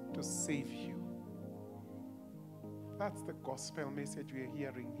wants to save you. That's the gospel message we are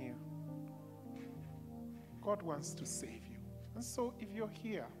hearing here. God wants to save you. And so if you're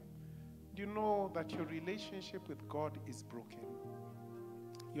here, you know that your relationship with God is broken.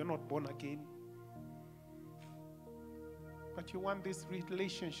 You're not born again, but you want this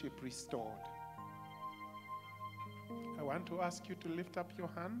relationship restored. I want to ask you to lift up your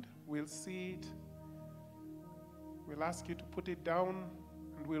hand. We'll see it. We'll ask you to put it down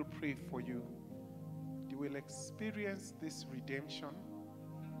and we'll pray for you. You will experience this redemption.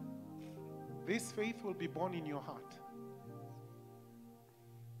 This faith will be born in your heart.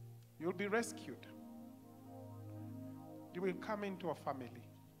 You'll be rescued. You will come into a family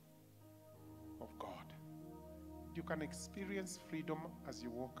of God. You can experience freedom as you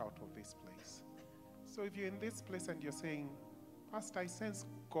walk out of this place. So if you're in this place and you're saying, Pastor, I sense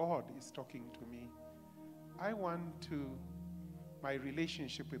God is talking to me. I want my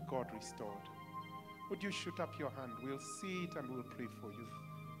relationship with God restored. Would you shoot up your hand? We'll see it and we'll pray for you.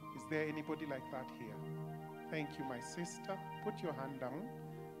 Is there anybody like that here? Thank you, my sister. Put your hand down.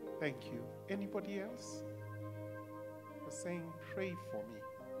 Thank you. Anybody else? You're saying, pray for me.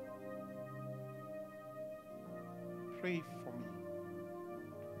 Pray for me.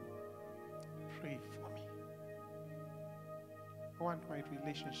 Pray for me. I want my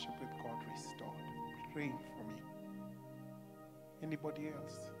relationship with God restored. Pray for me. Anybody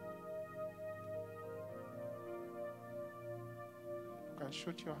else? You can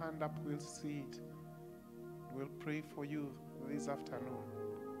shoot your hand up. We'll see it. We'll pray for you this afternoon.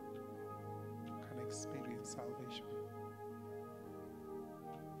 You can experience salvation.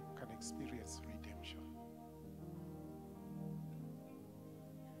 You can experience redemption.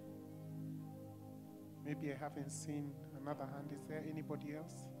 Maybe I haven't seen another hand. Is there anybody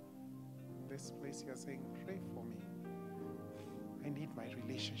else in this place? You're saying, pray for me. I need my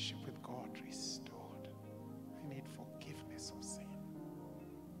relationship with God restored. I need forgiveness of sin.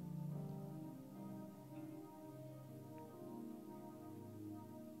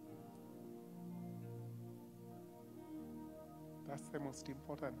 That's the most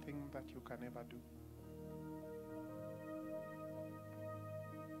important thing that you can ever do.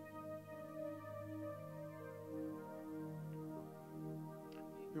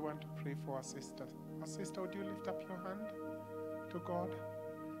 We want to pray for our sister. Our sister, would you lift up your hand to God?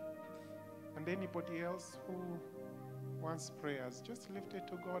 And anybody else who wants prayers, just lift it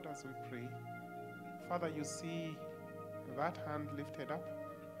to God as we pray. Father, you see that hand lifted up.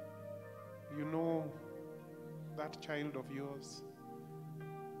 You know that child of yours.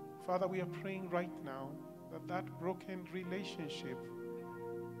 Father, we are praying right now that that broken relationship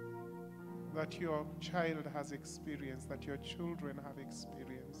that your child has experienced, that your children have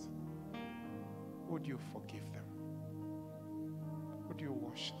experienced, would you forgive them? Would you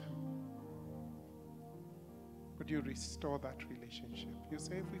wash them? Would you restore that relationship? You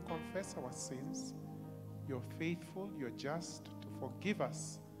say if we confess our sins, you're faithful, you're just to forgive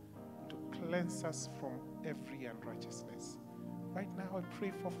us, to cleanse us from every unrighteousness. Right now I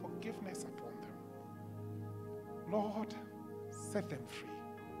pray for forgiveness upon them. Lord, set them free.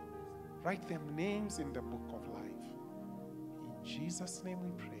 Write their names in the book of life. In Jesus' name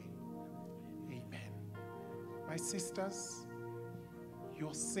we pray. Amen. My sisters,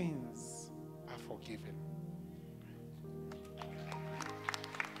 your sins are forgiven.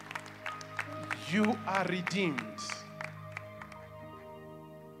 You are redeemed.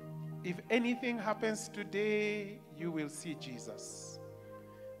 If anything happens today, you will see Jesus.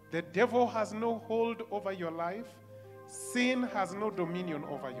 The devil has no hold over your life. Sin has no dominion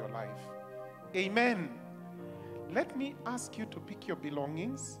over your life. Amen. Let me ask you to pick your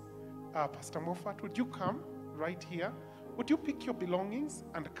belongings. Pastor Moffat, would you come right here? Would you pick your belongings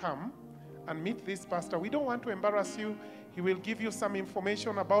and come and meet this pastor? We don't want to embarrass you. He will give you some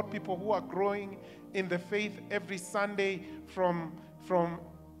information about people who are growing in the faith every Sunday from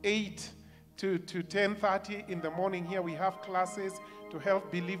 8 to 10:30 in the morning. Here we have classes to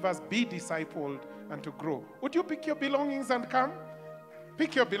help believers be discipled and to grow. Would you pick your belongings and come?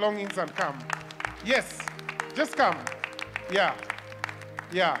 Pick your belongings and come. Yes, just come. Yeah.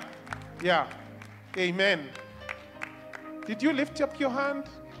 Amen. Did you lift up your hand?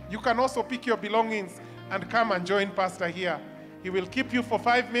 You can also pick your belongings and come and join Pastor here. He will keep you for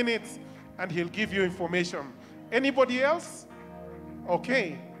 5 minutes and he'll give you information. Anybody else?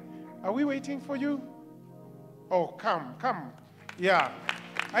 Okay. Are we waiting for you? Oh, come. Yeah.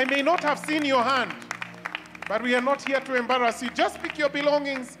 I may not have seen your hand, but we are not here to embarrass you. Just pick your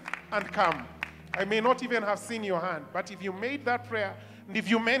belongings and come. I may not even have seen your hand, but if you made that prayer and if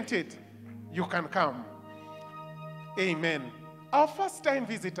you meant it, you can come. Amen. Our first-time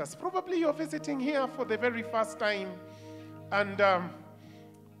visitors, probably you're visiting here for the very first time, and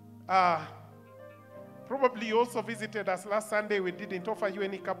probably you also visited us last Sunday. We didn't offer you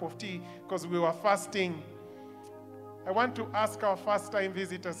any cup of tea because we were fasting. I want to ask our first-time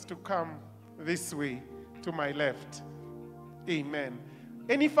visitors to come this way, to my left. Amen.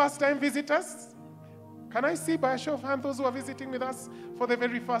 Any first-time visitors? Can I see by a show of hands those who are visiting with us for the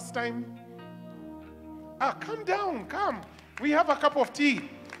very first time? Come down, come. We have a cup of tea.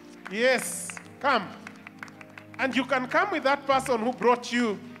 Yes, come. And you can come with that person who brought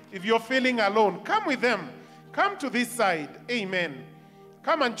you if you're feeling alone. Come with them. Come to this side. Amen.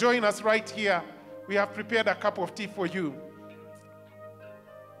 Come and join us right here. We have prepared a cup of tea for you.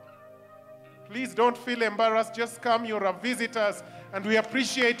 Please don't feel embarrassed. Just come. You're our visitors, and we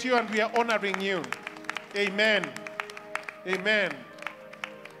appreciate you, and we are honoring you. Amen. Amen.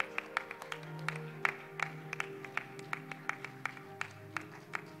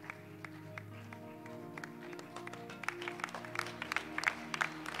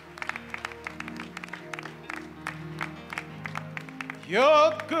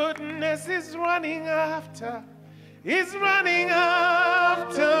 Your goodness is running after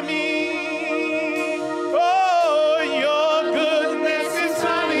me. Oh, your goodness is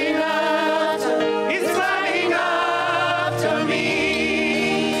running after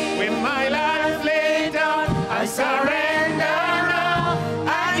me. With my life laid down, I surrender now.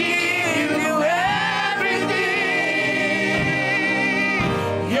 I give you everything.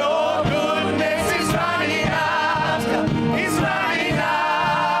 Your goodness is running after me.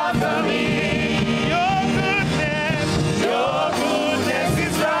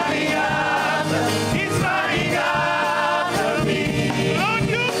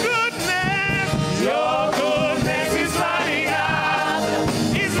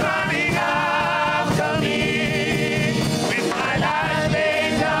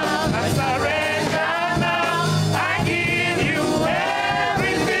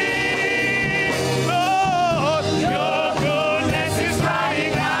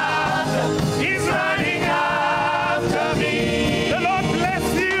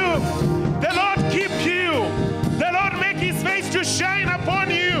 Shine upon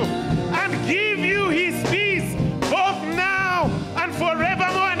you.